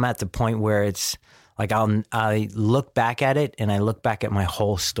 I'm at the point where it's like I look back at it, and I look back at my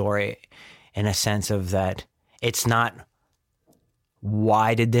whole story in a sense of that it's not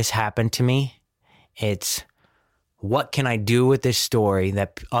why did this happen to me? It's what can I do with this story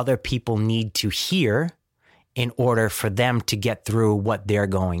that other people need to hear in order for them to get through what they're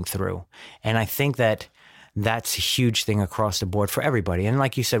going through. And I think that that's a huge thing across the board for everybody. And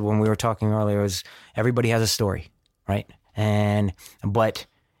like you said, when we were talking earlier, everybody has a story, right? And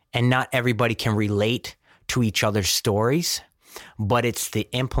not everybody can relate to each other's stories, but it's the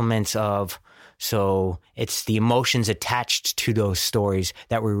implements of, so it's the emotions attached to those stories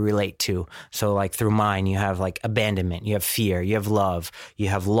that we relate to. So like through mine, you have like abandonment, you have fear, you have love, you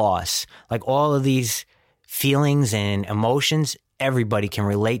have loss, like all of these feelings and emotions. Everybody can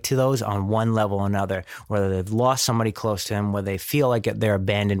relate to those on one level or another, whether they've lost somebody close to them, whether they feel like they're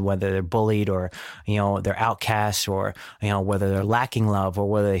abandoned, whether they're bullied or, they're outcasts, or, whether they're lacking love, or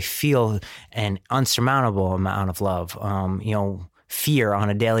whether they feel an unsurmountable amount of love, fear on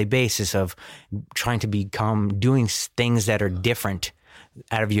a daily basis of trying to doing things that are different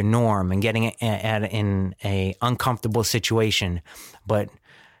out of your norm and getting in a uncomfortable situation. But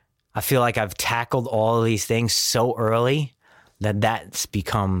I feel like I've tackled all of these things so early that's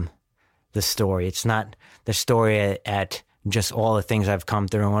become the story. It's not the story at just all the things I've come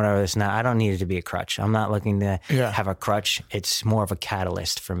through and whatever. It's not, I don't need it to be a crutch. I'm not looking to have a crutch. It's more of a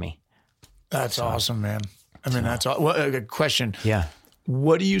catalyst for me. That's awesome, man. That's all. Well, a question. Yeah.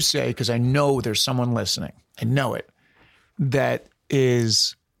 What do you say? Because I know there's someone listening. I know it. That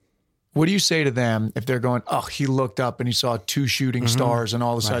is, what do you say to them if they're going, oh, he looked up and he saw 2 shooting stars, and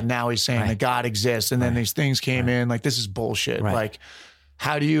all of a sudden now he's saying that God exists, and then these things came in, like, this is bullshit. Right. Like,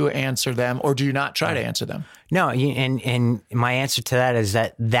 how do you answer them, or do you not try to answer them? No, and my answer to that is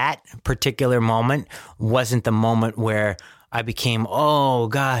that particular moment wasn't the moment where I became, oh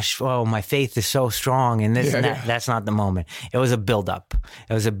gosh, my faith is so strong and this and that. Yeah. That's not the moment. It was a buildup.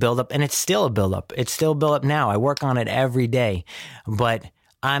 It was a buildup, and it's still a buildup. It's still a buildup now. I work on it every day, but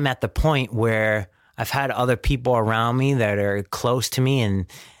I'm at the point where I've had other people around me that are close to me, and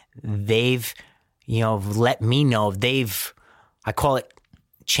they've, let me know I call it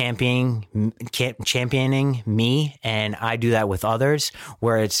championing me, and I do that with others,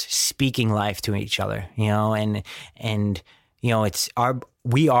 where it's speaking life to each other, and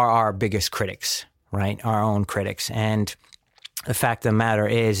we are our biggest critics, right? Our own critics. And the fact of the matter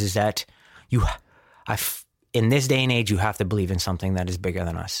is that in this day and age, you have to believe in something that is bigger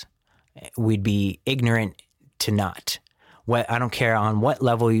than us. We'd be ignorant to not. I don't care on what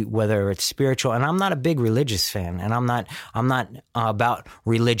level, whether it's spiritual, and I'm not a big religious fan, and I'm not about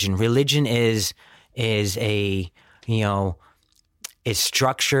religion. Religion is a, is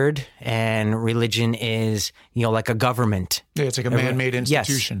structured, and religion is, like a government. Yeah, it's like a man-made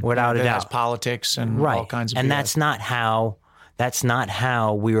institution. Yes, without a doubt. It has politics and all kinds of and BS. that's not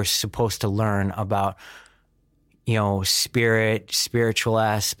how we were supposed to learn about, spiritual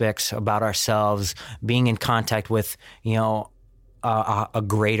aspects about ourselves, being in contact with, a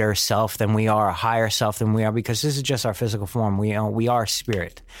greater self than we are, a higher self than we are, because this is just our physical form. We are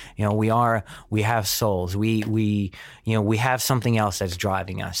spirit. We have souls. We have something else that's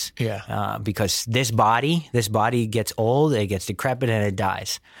driving us. Yeah. Because this body gets old, it gets decrepit, and it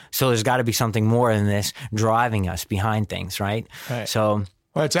dies. So there's got to be something more than this driving us behind things, right? Right. So.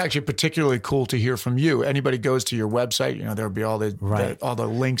 Well, it's actually particularly cool to hear from you. Anybody goes to your website, there'll be all all the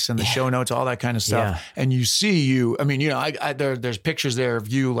links in the show notes, all that kind of stuff. Yeah. And you see you. I mean, there's pictures there of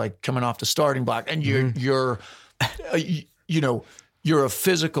you like coming off the starting block, and you're a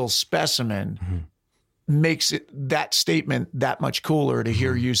physical specimen. Makes that statement that much cooler to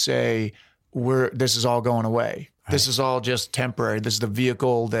hear you say, this is all going away. Right. This is all just temporary. This is the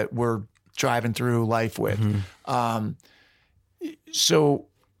vehicle that we're driving through life with. So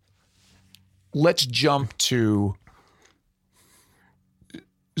let's jump to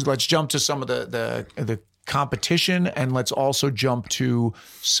some of the competition, and let's also jump to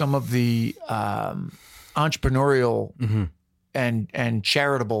some of the entrepreneurial and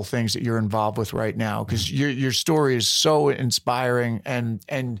charitable things that you're involved with right now, because your story is so inspiring,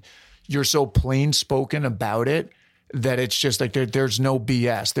 and you're so plain spoken about it that it's just like there's no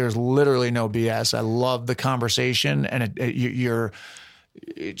BS. There's literally no BS. I love the conversation, and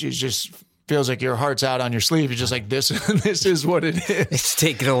it just feels like your heart's out on your sleeve. You're just like, this is what it is. It's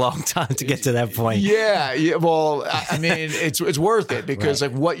taken a long time to get to that point. Yeah. Well, I mean, it's worth it, because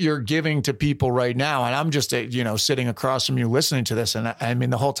like what you're giving to people right now, and I'm just sitting across from you listening to this, and I mean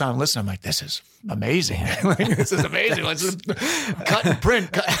the whole time listening, I'm like, this is amazing. Like, this is amazing. Let's just cut and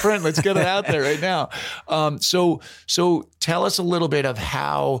print. Let's get it out there right now. So tell us a little bit of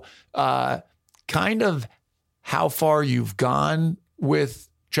how far you've gone with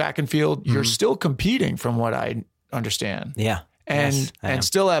track and field. You're still competing, from what I understand. Yeah. And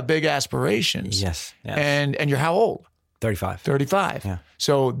still have big aspirations. Yes. And you're how old? 35. 35. Yeah.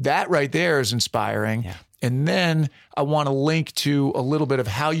 So that right there is inspiring. Yeah. And then I want to link to a little bit of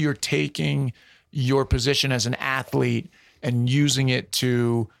how you're taking your position as an athlete and using it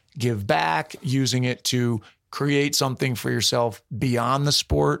to give back, using it to create something for yourself beyond the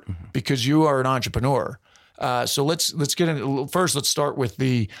sport, because you are an entrepreneur. So let's get into, first, let's start with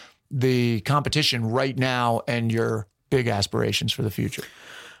the competition right now and your big aspirations for the future.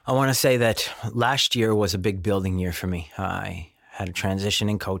 I want to say that last year was a big building year for me. I had a transition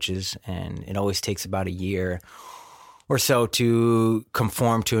in coaches, and it always takes about a year or so to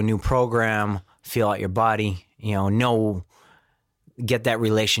conform to a new program, feel out your body, get that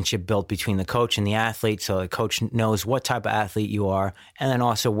relationship built between the coach and the athlete, so the coach knows what type of athlete you are, and then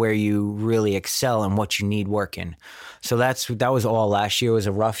also where you really excel and what you need work in. So that was all last year. It was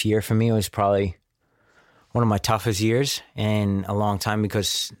a rough year for me. It was probably one of my toughest years in a long time,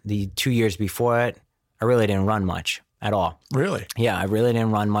 because the 2 years before it, I really didn't run much at all. Really? Yeah, I really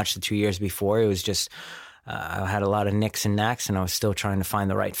didn't run much the 2 years before. It was just, I had a lot of nicks and knacks, and I was still trying to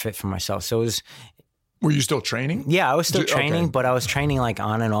find the right fit for myself. So it was... Were you still training? Yeah, I was still training, but I was training like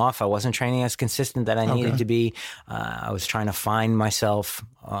on and off. I wasn't training as consistent that I needed to be. I was trying to find myself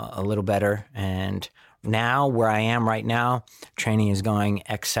a little better. And now, where I am right now, training is going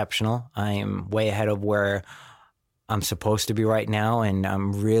exceptional. I am way ahead of where I'm supposed to be right now, and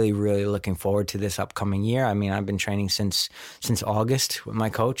I'm really, really looking forward to this upcoming year. I mean, I've been training since August with my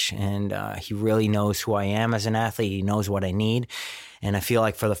coach, and he really knows who I am as an athlete. He knows what I need. And I feel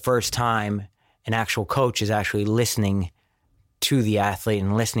like for the first time, an actual coach is actually listening to the athlete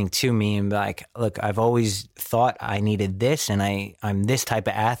and listening to me and be like, look, I've always thought I needed this, and I'm this type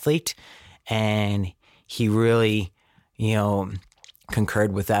of athlete. And he really,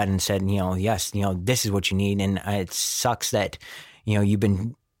 concurred with that and said, yes, this is what you need. And it sucks that, you've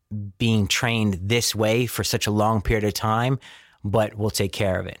been being trained this way for such a long period of time, but we'll take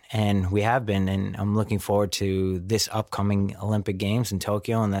care of it. And we have been, and I'm looking forward to this upcoming Olympic Games in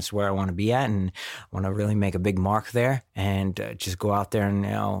Tokyo, and that's where I want to be at, and I want to really make a big mark there, and just go out there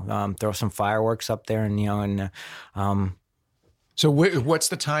and throw some fireworks up there, and So what's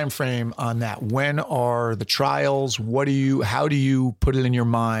the time frame on that? When are the trials? How do you put it in your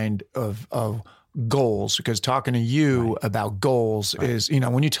mind of goals? Because talking to you about goals is,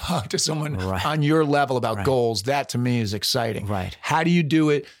 when you talk to someone on your level about goals, that to me is exciting. Right. How do you do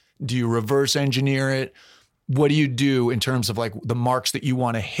it? Do you reverse engineer it? what do you do in terms of like the marks that you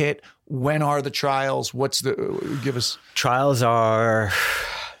want to hit? When are the trials? Give us. Trials are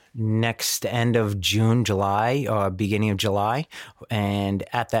next end of June, July, or beginning of July. And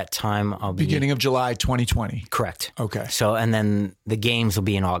at that time, I'll be... Beginning of July 2020. Correct. Okay. So, and then the games will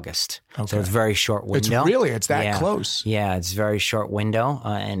be in August. Okay. So it's a very short window. It's that close. Yeah, it's a very short window.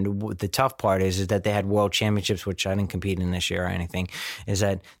 And the tough part is that they had world championships, which I didn't compete in this year or anything, is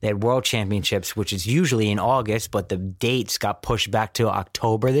that they had world championships, which is usually in August, but the dates got pushed back to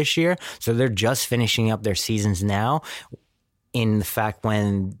October this year. So they're just finishing up their seasons now, in the fact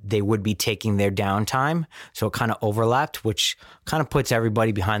when they would be taking their downtime. So it kind of overlapped, which kind of puts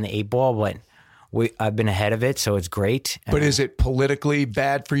everybody behind the 8 ball, but I've been ahead of it, so it's great. But is it politically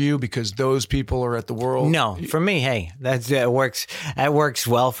bad for you because those people are at the world? No, for me, hey, it works. That works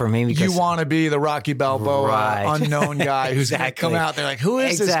well for me because you want to be the Rocky Balboa unknown guy who's going to come out there like, who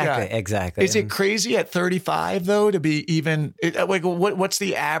is this guy? Exactly. Is it crazy at 35 though to be even like what's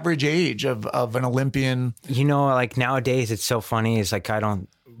the average age of an Olympian? You know, like nowadays, it's so funny. It's like I don't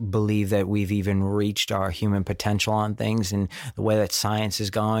believe that we've even reached our human potential on things, and the way that science is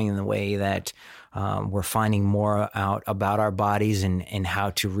going and the way that we're finding more out about our bodies and how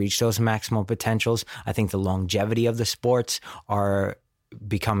to reach those maximal potentials. I think the longevity of the sports are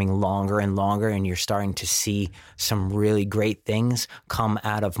becoming longer and longer, and you're starting to see some really great things come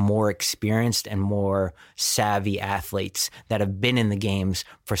out of more experienced and more savvy athletes that have been in the games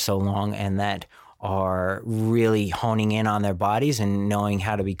for so long and that are really honing in on their bodies and knowing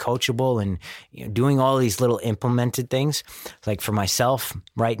how to be coachable and doing all these little implemented things. Like for myself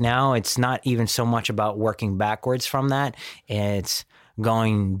right now, it's not even so much about working backwards from that. It's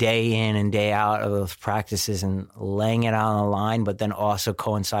going day in and day out of those practices and laying it out on the line, but then also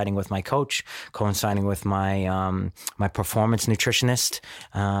coinciding with my coach, coinciding with my my performance nutritionist,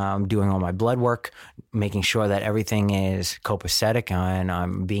 doing all my blood work, making sure that everything is copacetic and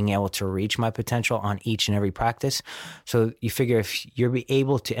I'm being able to reach my potential on each and every practice. So you figure if you're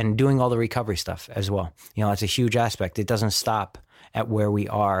able to, and doing all the recovery stuff as well, it's a huge aspect. It doesn't stop at where we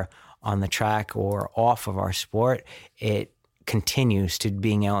are on the track or off of our sport. It continues to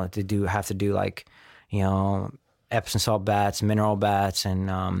being able to have to do like, Epsom salt baths, mineral baths,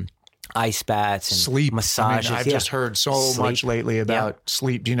 and ice baths and sleep massages. I've just heard so much lately about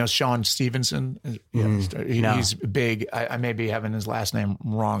sleep. Do you know Sean Stevenson? He's big. I may be having his last name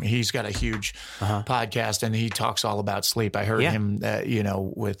wrong. He's got a huge podcast and he talks all about sleep. I heard him,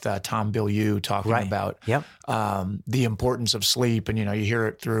 with Tom Bilyeu talking about the importance of sleep. And, you hear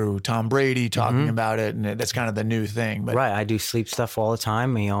it through Tom Brady talking about it. And that's kind of the new thing. But I do sleep stuff all the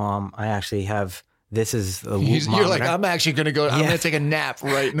time. I actually have... This is a Whoop monitor. You're like, I'm actually going to go, I'm going to take a nap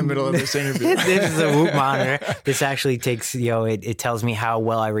right in the middle of this interview. This is a Whoop monitor. This actually takes, it tells me how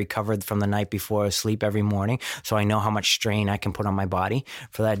well I recovered from the night before sleep every morning. So I know how much strain I can put on my body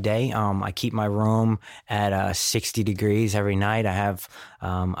for that day. I keep my room at 60 degrees every night. I have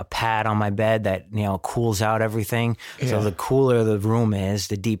a pad on my bed that, cools out everything. Yeah. So the cooler the room is,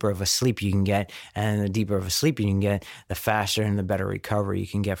 the deeper of a sleep you can get. And the deeper of a sleep you can get, the faster and the better recovery you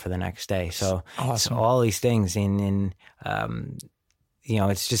can get for the next day. So awesome. So all these things it's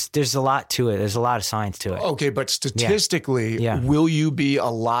just, there's a lot to it. There's a lot of science to it. Okay. But statistically, will you be a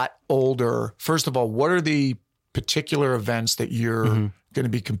lot older? First of all, what are the particular events that you're going to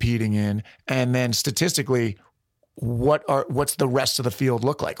be competing in? And then statistically, what's the rest of the field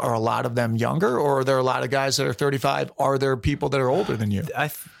look like? Are a lot of them younger, or are there a lot of guys that are 35? Are there people that are older than you? I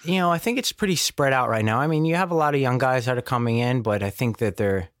think it's pretty spread out right now. I mean, you have a lot of young guys that are coming in, but I think that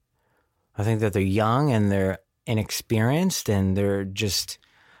they're young and they're inexperienced and they're just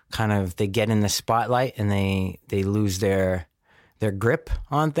kind of, they get in the spotlight and they lose their grip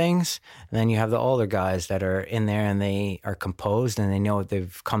on things. And then you have the older guys that are in there and they are composed and they know what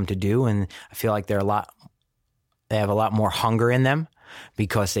they've come to do. And I feel like they have a lot more hunger in them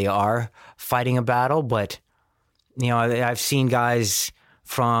because they are fighting a battle. But, I've seen guys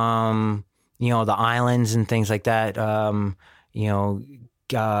from, the islands and things like that,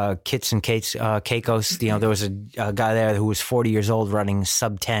 Kits and Caicos, there was a guy there who was 40 years old running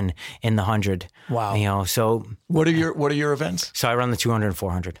sub 10 in the 100. Wow. So what are your events? So I run the 200 and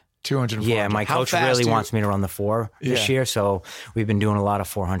 400. 200 and 400. Yeah, my coach really wants me to run the 4 this year, so we've been doing a lot of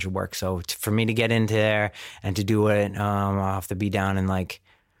 400 work. So for me to get into there and to do it, I'll have to be down in like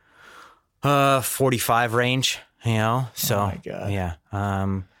 45 range, So, oh my God. Yeah.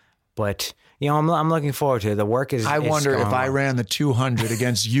 But I'm looking forward to it. The work is. I wonder if I ran the 200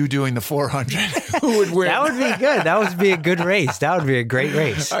 against you doing the 400, who would win? That would be good. That would be a good race. That would be a great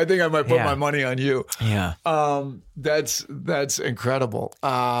race. I think I might put my money on you. Yeah. That's incredible.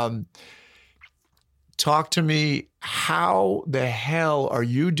 talk to me. How the hell are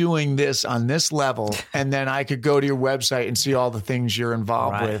you doing this on this level? And then I could go to your website and see all the things you're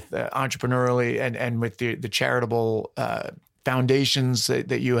involved with entrepreneurially and with the charitable foundations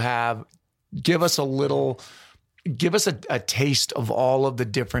that you have. Give us a taste of all of the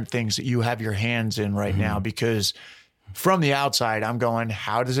different things that you have your hands in right now, because from the outside, I'm going,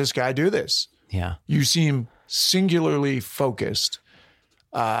 how does this guy do this? Yeah. You seem singularly focused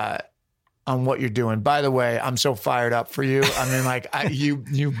on what you're doing. By the way, I'm so fired up for you. I mean, like you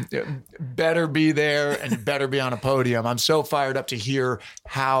better be there and you better be on a podium. I'm so fired up to hear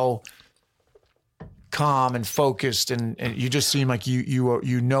how calm and focused and you just seem like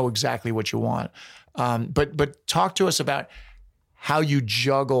you know exactly what you want. But talk to us about how you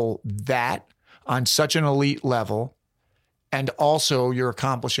juggle that on such an elite level. And also you're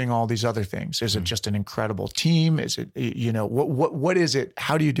accomplishing all these other things. Is it just an incredible team? Is it, what is it?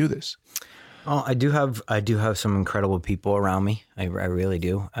 How do you do this? Oh, I do have some incredible people around me. I really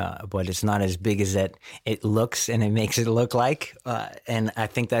do. But it's not as big as it looks and it makes it look like. And I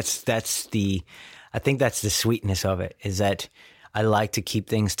think that's the sweetness of it, is that I like to keep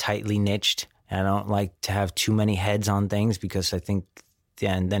things tightly niched. I don't like to have too many heads on things, because I think,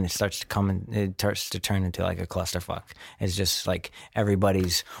 and then it starts to turn into like a clusterfuck. It's just like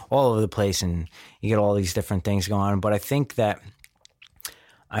everybody's all over the place and you get all these different things going on. But I think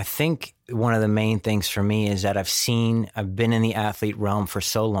one of the main things for me is that I've been in the athlete realm for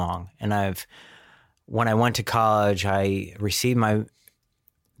so long. And when I went to college, I received my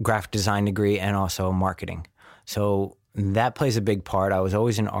graphic design degree and also marketing. So that plays a big part. I was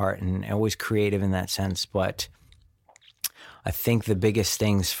always in art and always creative in that sense. But I think the biggest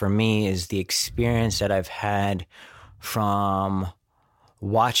things for me is the experience that I've had from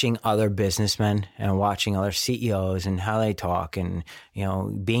watching other businessmen and watching other CEOs and how they talk and,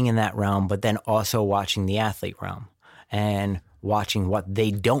 being in that realm, but then also watching the athlete realm and watching what they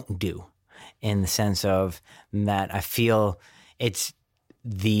don't do, in the sense of that I feel it's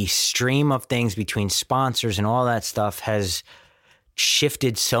the stream of things between sponsors and all that stuff has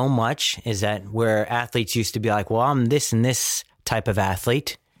shifted so much, is that where athletes used to be like, well, I'm this and this type of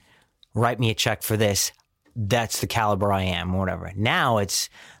athlete, write me a check for this. That's the caliber I am, or whatever. Now it's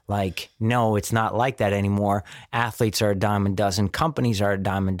like, no, it's not like that anymore. Athletes are a dime a dozen. Companies are a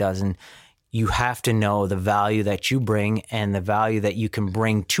dime a dozen. You have to know the value that you bring and the value that you can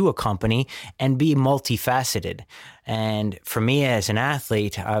bring to a company and be multifaceted. And for me as an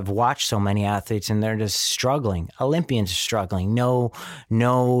athlete, I've watched so many athletes and they're just struggling. Olympians are struggling. No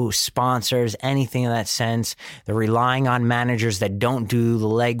sponsors, anything in that sense. They're relying on managers that don't do the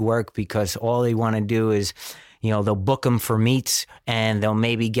legwork, because all they want to do is, they'll book them for meets and they'll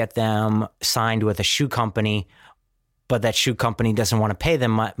maybe get them signed with a shoe company, but that shoe company doesn't want to pay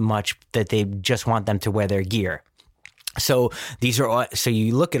them much, that they just want them to wear their gear. So so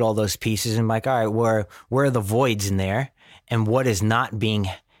you look at all those pieces and like, all right, where are the voids in there, and what is not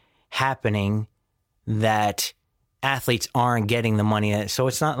happening that athletes aren't getting the money. So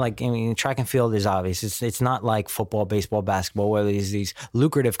it's not like, track and field is obvious. It's not like football, baseball, basketball, where there's these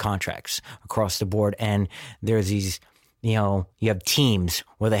lucrative contracts across the board. And there's these, you have teams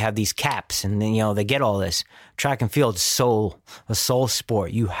where they have these caps and then, they get all this. Track and field is a soul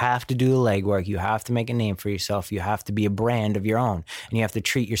sport. You have to do the legwork. You have to make a name for yourself. You have to be a brand of your own, and you have to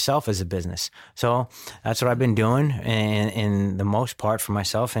treat yourself as a business. So that's what I've been doing in the most part for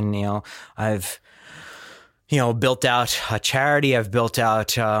myself. And, I've, built out a charity. I've built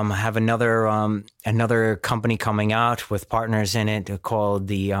out, I have another company coming out with partners in it called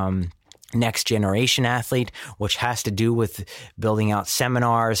the, Next Generation Athlete, which has to do with building out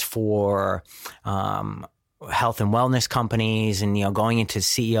seminars for health and wellness companies, and going into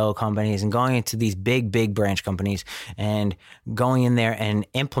CEO companies and going into these big branch companies and going in there and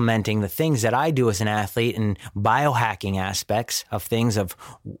implementing the things that I do as an athlete and biohacking aspects of things, of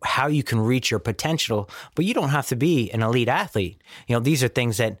how you can reach your potential, but you don't have to be an elite athlete. These are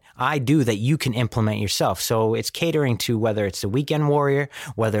things that I do that you can implement yourself. So it's catering to whether it's the weekend warrior,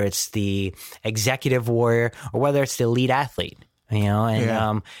 whether it's the executive warrior, or whether it's the elite athlete.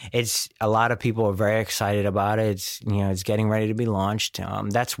 It's a lot of people are very excited about it. It's getting ready to be launched.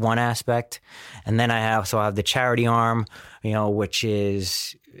 That's one aspect. And then I also have the charity arm, which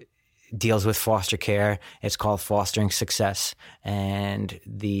deals with foster care. It's called Fostering Success. And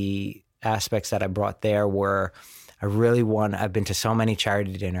the aspects that I brought there were, I've been to so many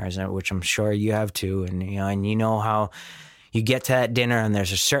charity dinners, which I'm sure you have too. And, how you get to that dinner and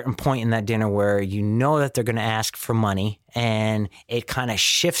there's a certain point in that dinner where you know that they're going to ask for money, and it kind of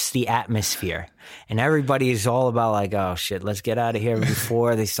shifts the atmosphere. And everybody is all about like, oh shit, let's get out of here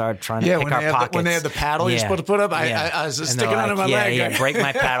before they start trying to pick our pockets. When they have the paddle you're supposed to put up, I was just sticking under my leg. Yeah, break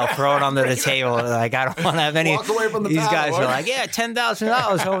my paddle, throw it under the table. Like, I don't want to have any. Walk away from the These paddle, guys are like, yeah,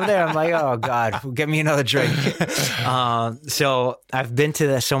 $10,000 over there. I'm like, oh God, get me another drink. So I've been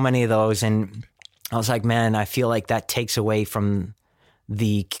to so many of those, and I was like, man, I feel like that takes away from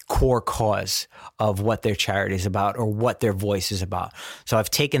the core cause of what their charity is about or what their voice is about. So I've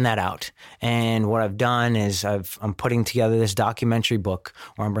taken that out. And what I've done is I'm putting together this documentary book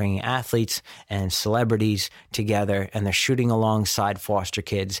where I'm bringing athletes and celebrities together, and they're shooting alongside foster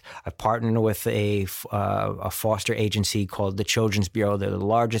kids. I've partnered with a foster agency called the Children's Bureau. They're the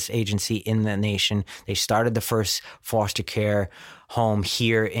largest agency in the nation. They started the first foster care home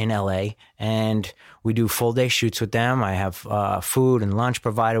here in LA, and we do full day shoots with them. I have food and lunch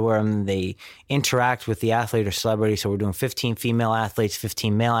provided where they interact with the athlete or celebrity. So we're doing 15 female athletes,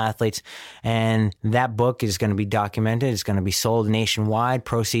 15 male athletes, and that book is going to be documented. It's going to be sold nationwide.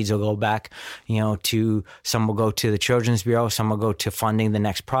 Proceeds will go back, to some will go to the Children's Bureau, some will go to funding the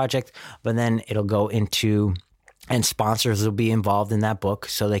next project, but then it'll go into. And sponsors will be involved in that book,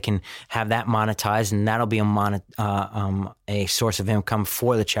 so they can have that monetized, and that'll be a source of income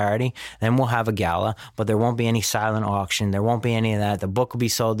for the charity. Then we'll have a gala, but there won't be any silent auction. There won't be any of that. The book will be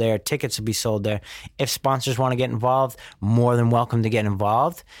sold there. Tickets will be sold there. If sponsors want to get involved, more than welcome to get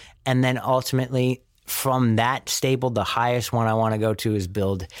involved. And then ultimately, from that stable, the highest one I want to go to is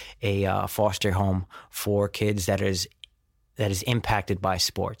build a foster home for kids that is impacted by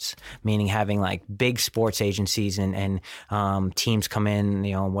sports, meaning having like big sports agencies and teams come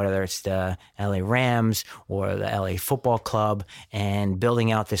in, whether it's the LA Rams or the LA Football Club, and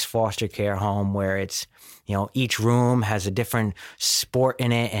building out this foster care home where it's, each room has a different sport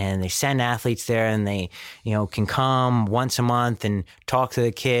in it, and they send athletes there, and they, can come once a month and talk to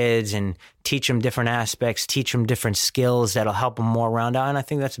the kids and teach them different aspects, teach them different skills that'll help them more round out. And I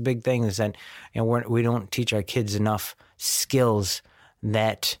think that's a big thing, is that we don't teach our kids enough skills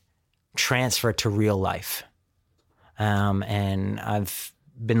that transfer to real life. And I've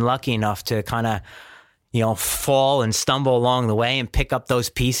been lucky enough to kind of, fall and stumble along the way and pick up those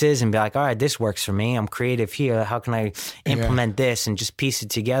pieces and be like, all right, this works for me. I'm creative here. How can I implement this, and just piece it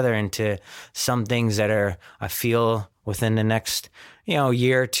together into some things that I feel within the next,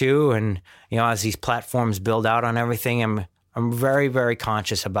 year or two. And, as these platforms build out on everything, I'm very, very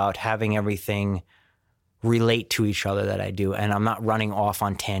conscious about having everything relate to each other that I do, and I'm not running off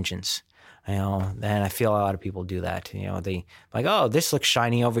on tangents. And I feel a lot of people do that. They like, oh, this looks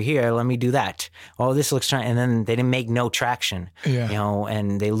shiny over here, let me do that. Oh, this looks shiny, and then they didn't make no traction.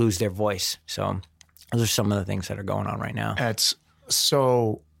 And they lose their voice. So those are some of the things that are going on right now. It's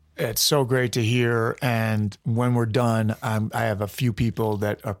so great to hear. And when we're done, I have a few people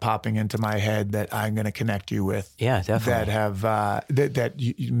that are popping into my head that I'm going to connect you with. Yeah, definitely. That have that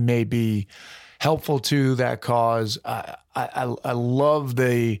you may be helpful to that cause. I love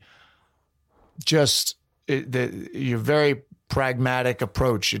your very pragmatic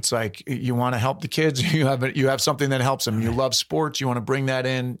approach. It's like, you want to help the kids. You have something that helps them. You love sports. You want to bring that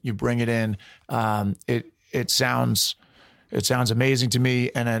in. You bring it in. It sounds amazing to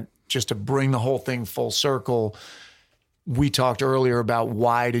me. And just to bring the whole thing full circle, we talked earlier about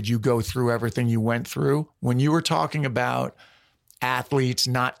why did you go through everything you went through. When you were talking about athletes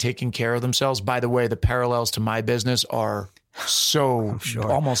not taking care of themselves, by the way, the parallels to my business are so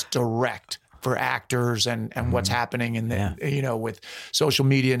almost direct for actors and what's happening in the, with social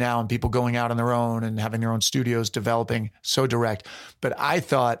media now and people going out on their own and having their own studios developing, so direct. But I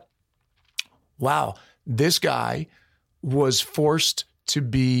thought, wow, this guy was forced to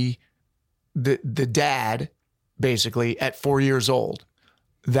be the dad basically at 4 years old.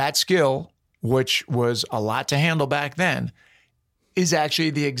 That skill, which was a lot to handle back then, is actually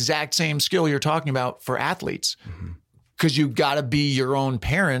the exact same skill you're talking about for athletes. Because you've got to be your own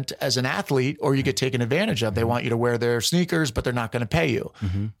parent as an athlete, or you get taken advantage of. They want you to wear their sneakers, but they're not going to pay you.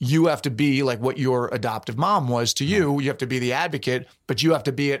 You have to be like what your adoptive mom was to you. You have to be the advocate, but you have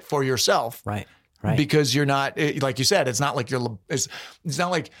to be it for yourself. Right. Because you're not, like you said, it's not like it's not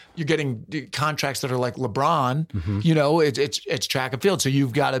like you're getting contracts that are like LeBron. It's track and field. So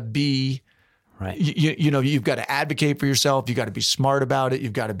you've got to be. Right. You've got to advocate for yourself. You've got to be smart about it.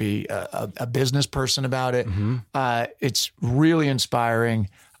 You've got to be a business person about it. It's really inspiring.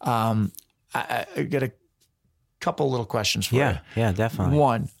 I got a couple little questions for you. Yeah, definitely.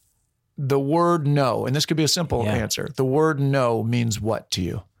 One, the word no, and this could be a simple answer. The word no means what to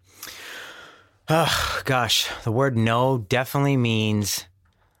you? Oh, gosh, the word no definitely means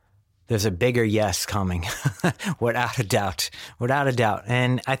there's a bigger yes coming, without a doubt, without a doubt.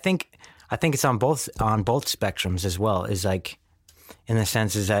 And I think it's on both spectrums as well. Is like, in the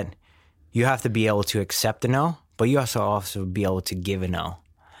sense is that you have to be able to accept a no, but you also be able to give a no.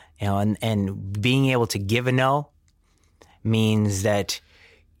 And being able to give a no means that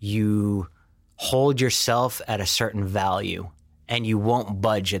you hold yourself at a certain value and you won't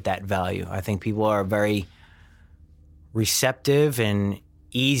budge at that value. I think people are very receptive and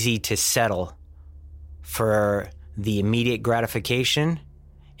easy to settle for the immediate gratification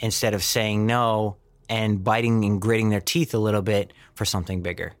instead of saying no and biting and gritting their teeth a little bit for something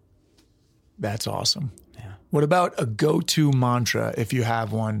bigger. That's awesome. Yeah. What about a go-to mantra, if you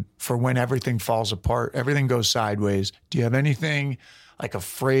have one, for when everything falls apart, everything goes sideways? Do you have anything like a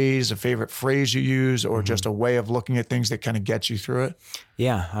phrase, a favorite phrase you use, or just a way of looking at things that kind of gets you through it?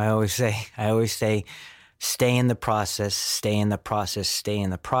 Yeah, I always say, stay in the process, stay in the process, stay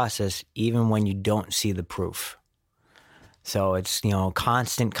in the process, even when you don't see the proof. So it's,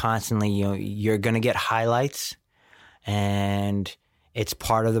 constantly, you're going to get highlights and it's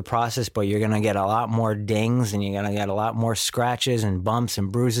part of the process, but you're going to get a lot more dings and you're going to get a lot more scratches and bumps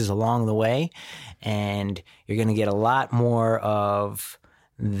and bruises along the way. And you're going to get a lot more of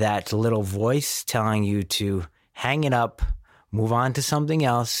that little voice telling you to hang it up, move on to something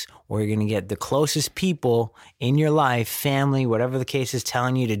else, or you're going to get the closest people in your life, family, whatever the case is,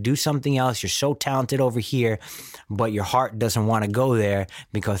 telling you to do something else. You're so talented over here, but your heart doesn't want to go there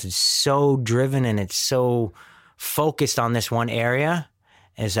because it's so driven and it's so focused on this one area.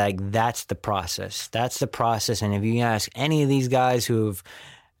 It's like, that's the process. That's the process. And if you ask any of these guys who've,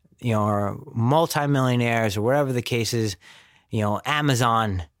 are multimillionaires or whatever the case is,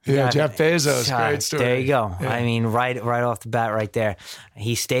 Amazon. Yeah, Jeff Bezos, great story. There you go. Yeah. I mean, right off the bat, right there,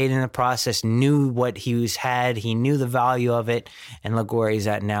 he stayed in the process, knew what he had, he knew the value of it, and look where he's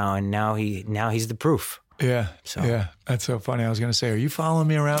at now. And now he's the proof. Yeah. So. Yeah. That's so funny. I was going to say, are you following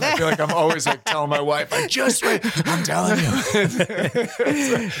me around? I feel like I'm always like telling my wife, I'm telling you.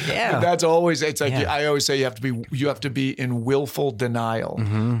 Yeah. That's always, it's like, I always say you have to be in willful denial.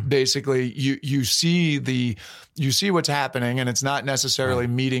 Mm-hmm. Basically, you see what's happening and it's not necessarily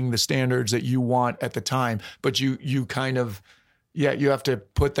meeting the standards that you want at the time, but you kind of, you have to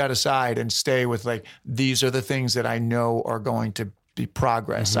put that aside and stay with like, these are the things that I know are going to be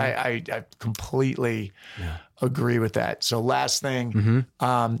progress. Mm-hmm. I completely agree with that. So last thing,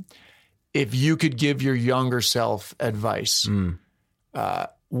 if you could give your younger self advice,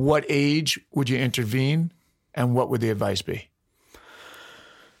 what age would you intervene and what would the advice be?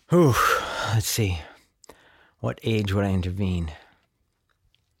 Let's see. What age would I intervene?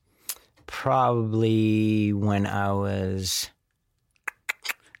 Probably when I was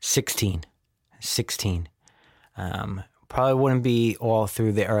 16. Probably wouldn't be all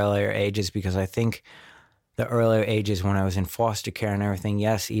through the earlier ages, because I think the earlier ages when I was in foster care and everything,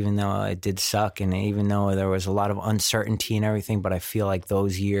 yes, even though it did suck and even though there was a lot of uncertainty and everything, but I feel like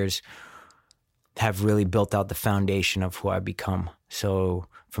those years have really built out the foundation of who I become. So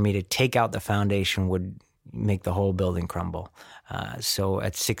for me to take out the foundation would make the whole building crumble. So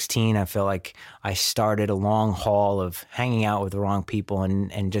at 16, I feel like I started a long haul of hanging out with the wrong people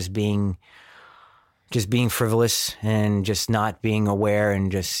and just being frivolous and just not being aware,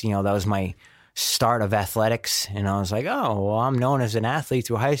 and just, that was my start of athletics. And I was like, oh, well, I'm known as an athlete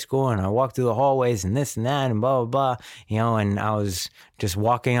through high school, and I walked through the hallways and this and that and blah, blah, blah, and I was just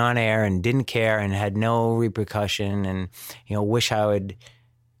walking on air and didn't care and had no repercussion, and, wish I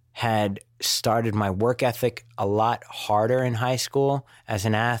had started my work ethic a lot harder in high school as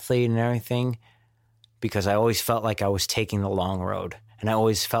an athlete and everything, because I always felt like I was taking the long road. And I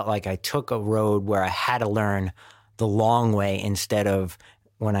always felt like I took a road where I had to learn the long way, instead of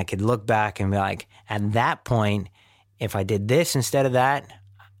when I could look back and be like, at that point, if I did this instead of that,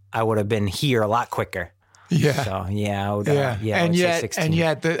 I would have been here a lot quicker. Yeah. So, I would, and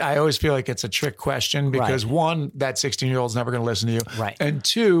yet I always feel like it's a trick question, because one, that 16-year-old's never going to listen to you. Right. And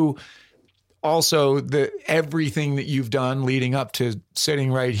two, also everything that you've done leading up to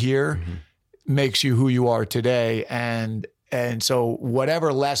sitting right here makes you who you are today. And so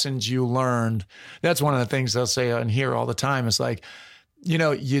whatever lessons you learned, that's one of the things they'll say on here all the time. Is like, you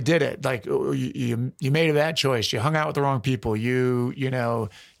did it. Like you made a bad choice. You hung out with the wrong people. You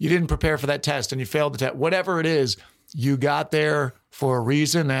didn't prepare for that test and you failed the test. Whatever it is, you got there for a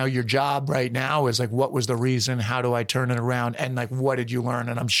reason. Now your job right now is like, what was the reason? How do I turn it around? And like, what did you learn?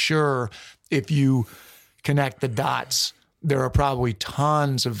 And I'm sure if you connect the dots, there are probably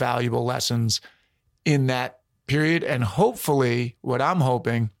tons of valuable lessons in that period. And hopefully what I'm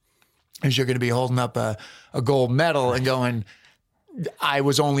hoping is you're going to be holding up a gold medal and going, I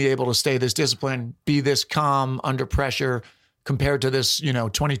was only able to stay this disciplined, be this calm under pressure compared to this,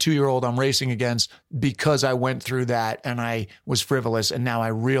 22-year-old I'm racing against because I went through that and I was frivolous. And now I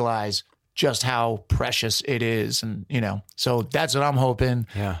realize just how precious it is. And, so that's what I'm hoping.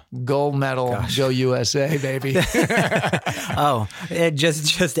 Yeah. Gold medal, go USA, baby. Just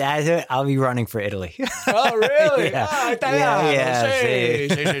to add to it, I'll be running for Italy. Oh, really? Yeah. Oh, Italiano. Yeah.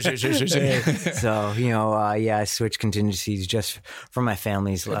 So, I switched contingencies just for my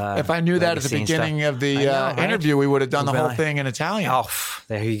family's. If I knew that at the beginning of the interview, we would have done the whole thing in Italian. Oh,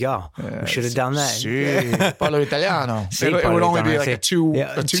 there you go. We should have done that. Sì, parlo italiano. It would only be like a two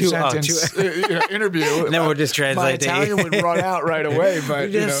sentence interview. And then we'll just translate. My Italian would run out right away, but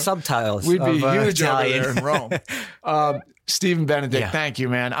just subtitles. We'd be huge Italian. over there in Rome. Stephen Benedict, thank you,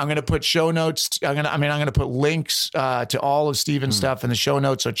 man. I'm going to put show notes. I'm going to put links to all of Stephen's stuff in the show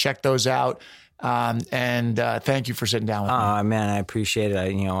notes, so check those out. And thank you for sitting down with me. Man, I appreciate it.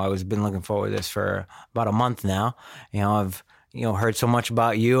 I was been looking forward to this for about a month now. I've heard so much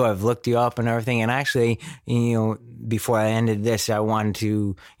about you. I've looked you up and everything. And actually, before I ended this, I wanted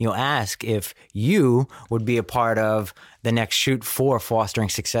to, ask if you would be a part of the next shoot for Fostering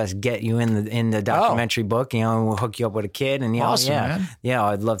Success, get you in the documentary book, and we'll hook you up with a kid. And, awesome, man. Yeah,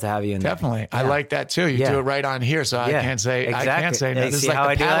 I'd love to have you in Definitely. there. I like that too. You do it right on here. So I can't say, exactly. I can't say no. This is See like how the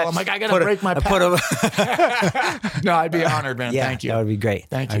I do paddle. that? I'm like, I got to break my paddle. No, I'd be honored, man. Yeah, Thank you. That would be great.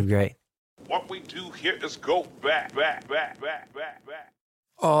 Thank you. That'd be great. What we do here is go back.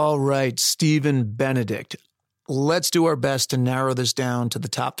 All right, Stephen Benedict. Let's do our best to narrow this down to the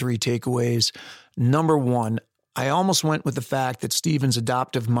top 3 takeaways. Number 1, I almost went with the fact that Stephen's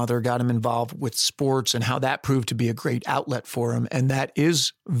adoptive mother got him involved with sports and how that proved to be a great outlet for him. And that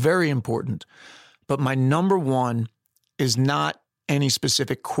is very important. But my number 1 is not any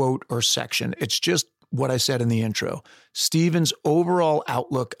specific quote or section. It's just what I said in the intro. Stephen's overall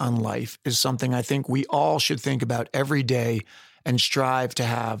outlook on life is something I think we all should think about every day and strive to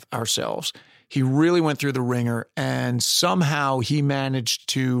have ourselves. He really went through the ringer, and somehow he managed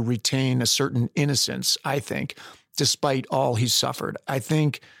to retain a certain innocence, I think, despite all he's suffered. I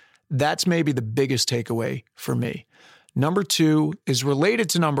think that's maybe the biggest takeaway for me. Number 2 is related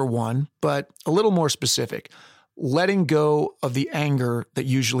to number 1, but a little more specific. Letting go of the anger that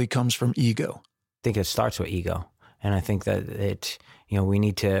usually comes from ego. I think it starts with ego. And I think that we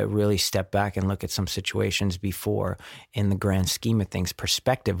need to really step back and look at some situations before, in the grand scheme of things,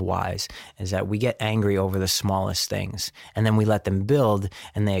 perspective-wise, is that we get angry over the smallest things. And then we let them build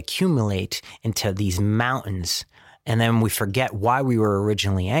and they accumulate into these mountains. And then we forget why we were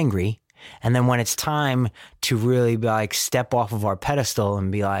originally angry. And then when it's time to really be like, step off of our pedestal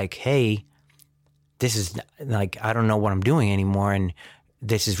and be like, hey, this is like, I don't know what I'm doing anymore. And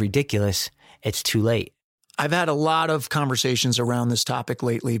this is ridiculous. It's too late. I've had a lot of conversations around this topic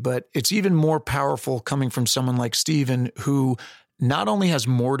lately, but it's even more powerful coming from someone like Stephen, who not only has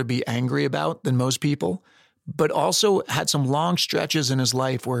more to be angry about than most people, but also had some long stretches in his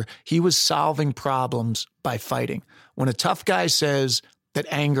life where he was solving problems by fighting. When a tough guy says that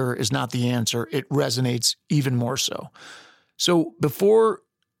anger is not the answer, it resonates even more so. So before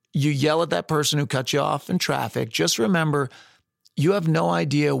you yell at that person who cut you off in traffic, just remember, you have no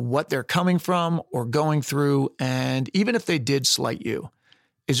idea what they're coming from or going through. And even if they did slight you,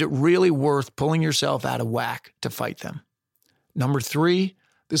 is it really worth pulling yourself out of whack to fight them? Number 3,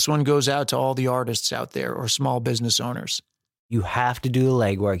 this one goes out to all the artists out there or small business owners. You have to do the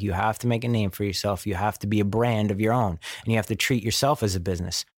legwork. You have to make a name for yourself. You have to be a brand of your own, and you have to treat yourself as a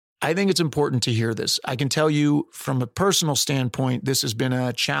business. I think it's important to hear this. I can tell you from a personal standpoint, this has been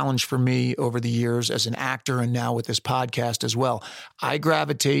a challenge for me over the years as an actor and now with this podcast as well. I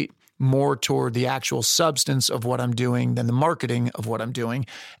gravitate more toward the actual substance of what I'm doing than the marketing of what I'm doing.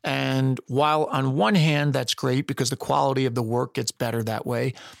 And while on one hand, that's great because the quality of the work gets better that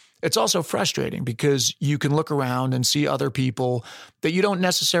way, it's also frustrating because you can look around and see other people that you don't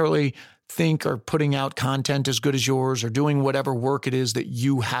necessarily think are putting out content as good as yours or doing whatever work it is that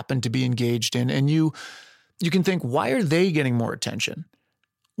you happen to be engaged in. And you can think, why are they getting more attention?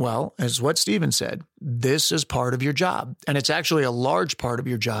 Well, as what Stephen said, this is part of your job. And it's actually a large part of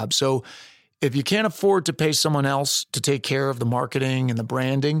your job. So if you can't afford to pay someone else to take care of the marketing and the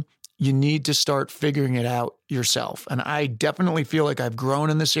branding, you need to start figuring it out yourself. And I definitely feel like I've grown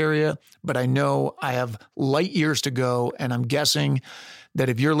in this area, but I know I have light years to go. And I'm guessing that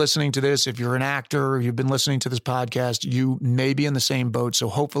if you're listening to this, if you're an actor, or you've been listening to this podcast, you may be in the same boat. So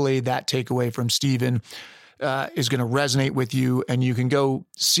hopefully that takeaway from Stephen is going to resonate with you, and you can go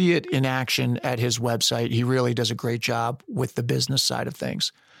see it in action at his website. He really does a great job with the business side of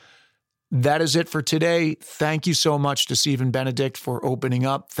things. That is it for today. Thank you so much to Stephen Benedict for opening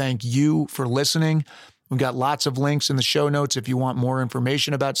up. Thank you for listening. We've got lots of links in the show notes if you want more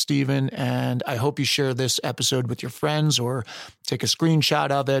information about Stephen, and I hope you share this episode with your friends or take a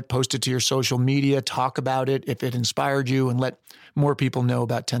screenshot of it, post it to your social media, talk about it if it inspired you, and let more people know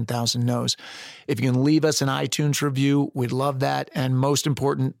about 10,000 No's. If you can leave us an iTunes review, we'd love that. And most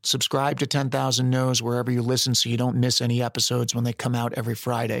important, subscribe to 10,000 No's wherever you listen so you don't miss any episodes when they come out every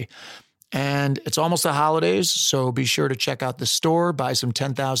Friday. And it's almost the holidays, so be sure to check out the store, buy some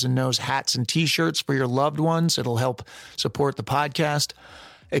 10,000 No's hats and t-shirts for your loved ones. It'll help support the podcast.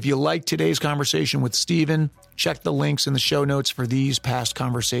 If you liked today's conversation with Stephen, check the links in the show notes for these past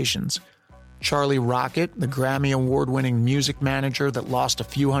conversations. Charlie Rocket, the Grammy Award-winning music manager that lost a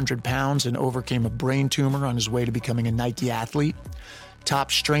few hundred pounds and overcame a brain tumor on his way to becoming a Nike athlete.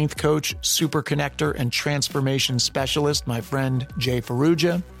 Top strength coach, super connector, and transformation specialist, my friend Jay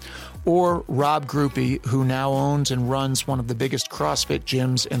Ferrugia. Or Rob Groupie, who now owns and runs one of the biggest CrossFit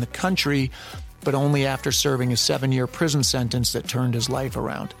gyms in the country, but only after serving a 7-year prison sentence that turned his life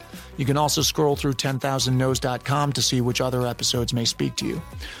around. You can also scroll through 10,000nos.com to see which other episodes may speak to you.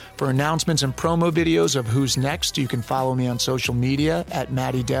 For announcements and promo videos of who's next, you can follow me on social media at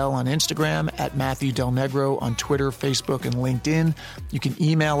Matty Dell on Instagram, at Matthew Del Negro on Twitter, Facebook, and LinkedIn. You can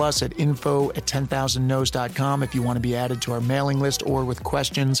email us at info@10,000nos.com if you want to be added to our mailing list or with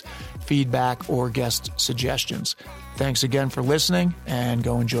questions, feedback, or guest suggestions. Thanks again for listening, and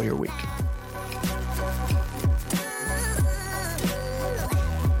go enjoy your week.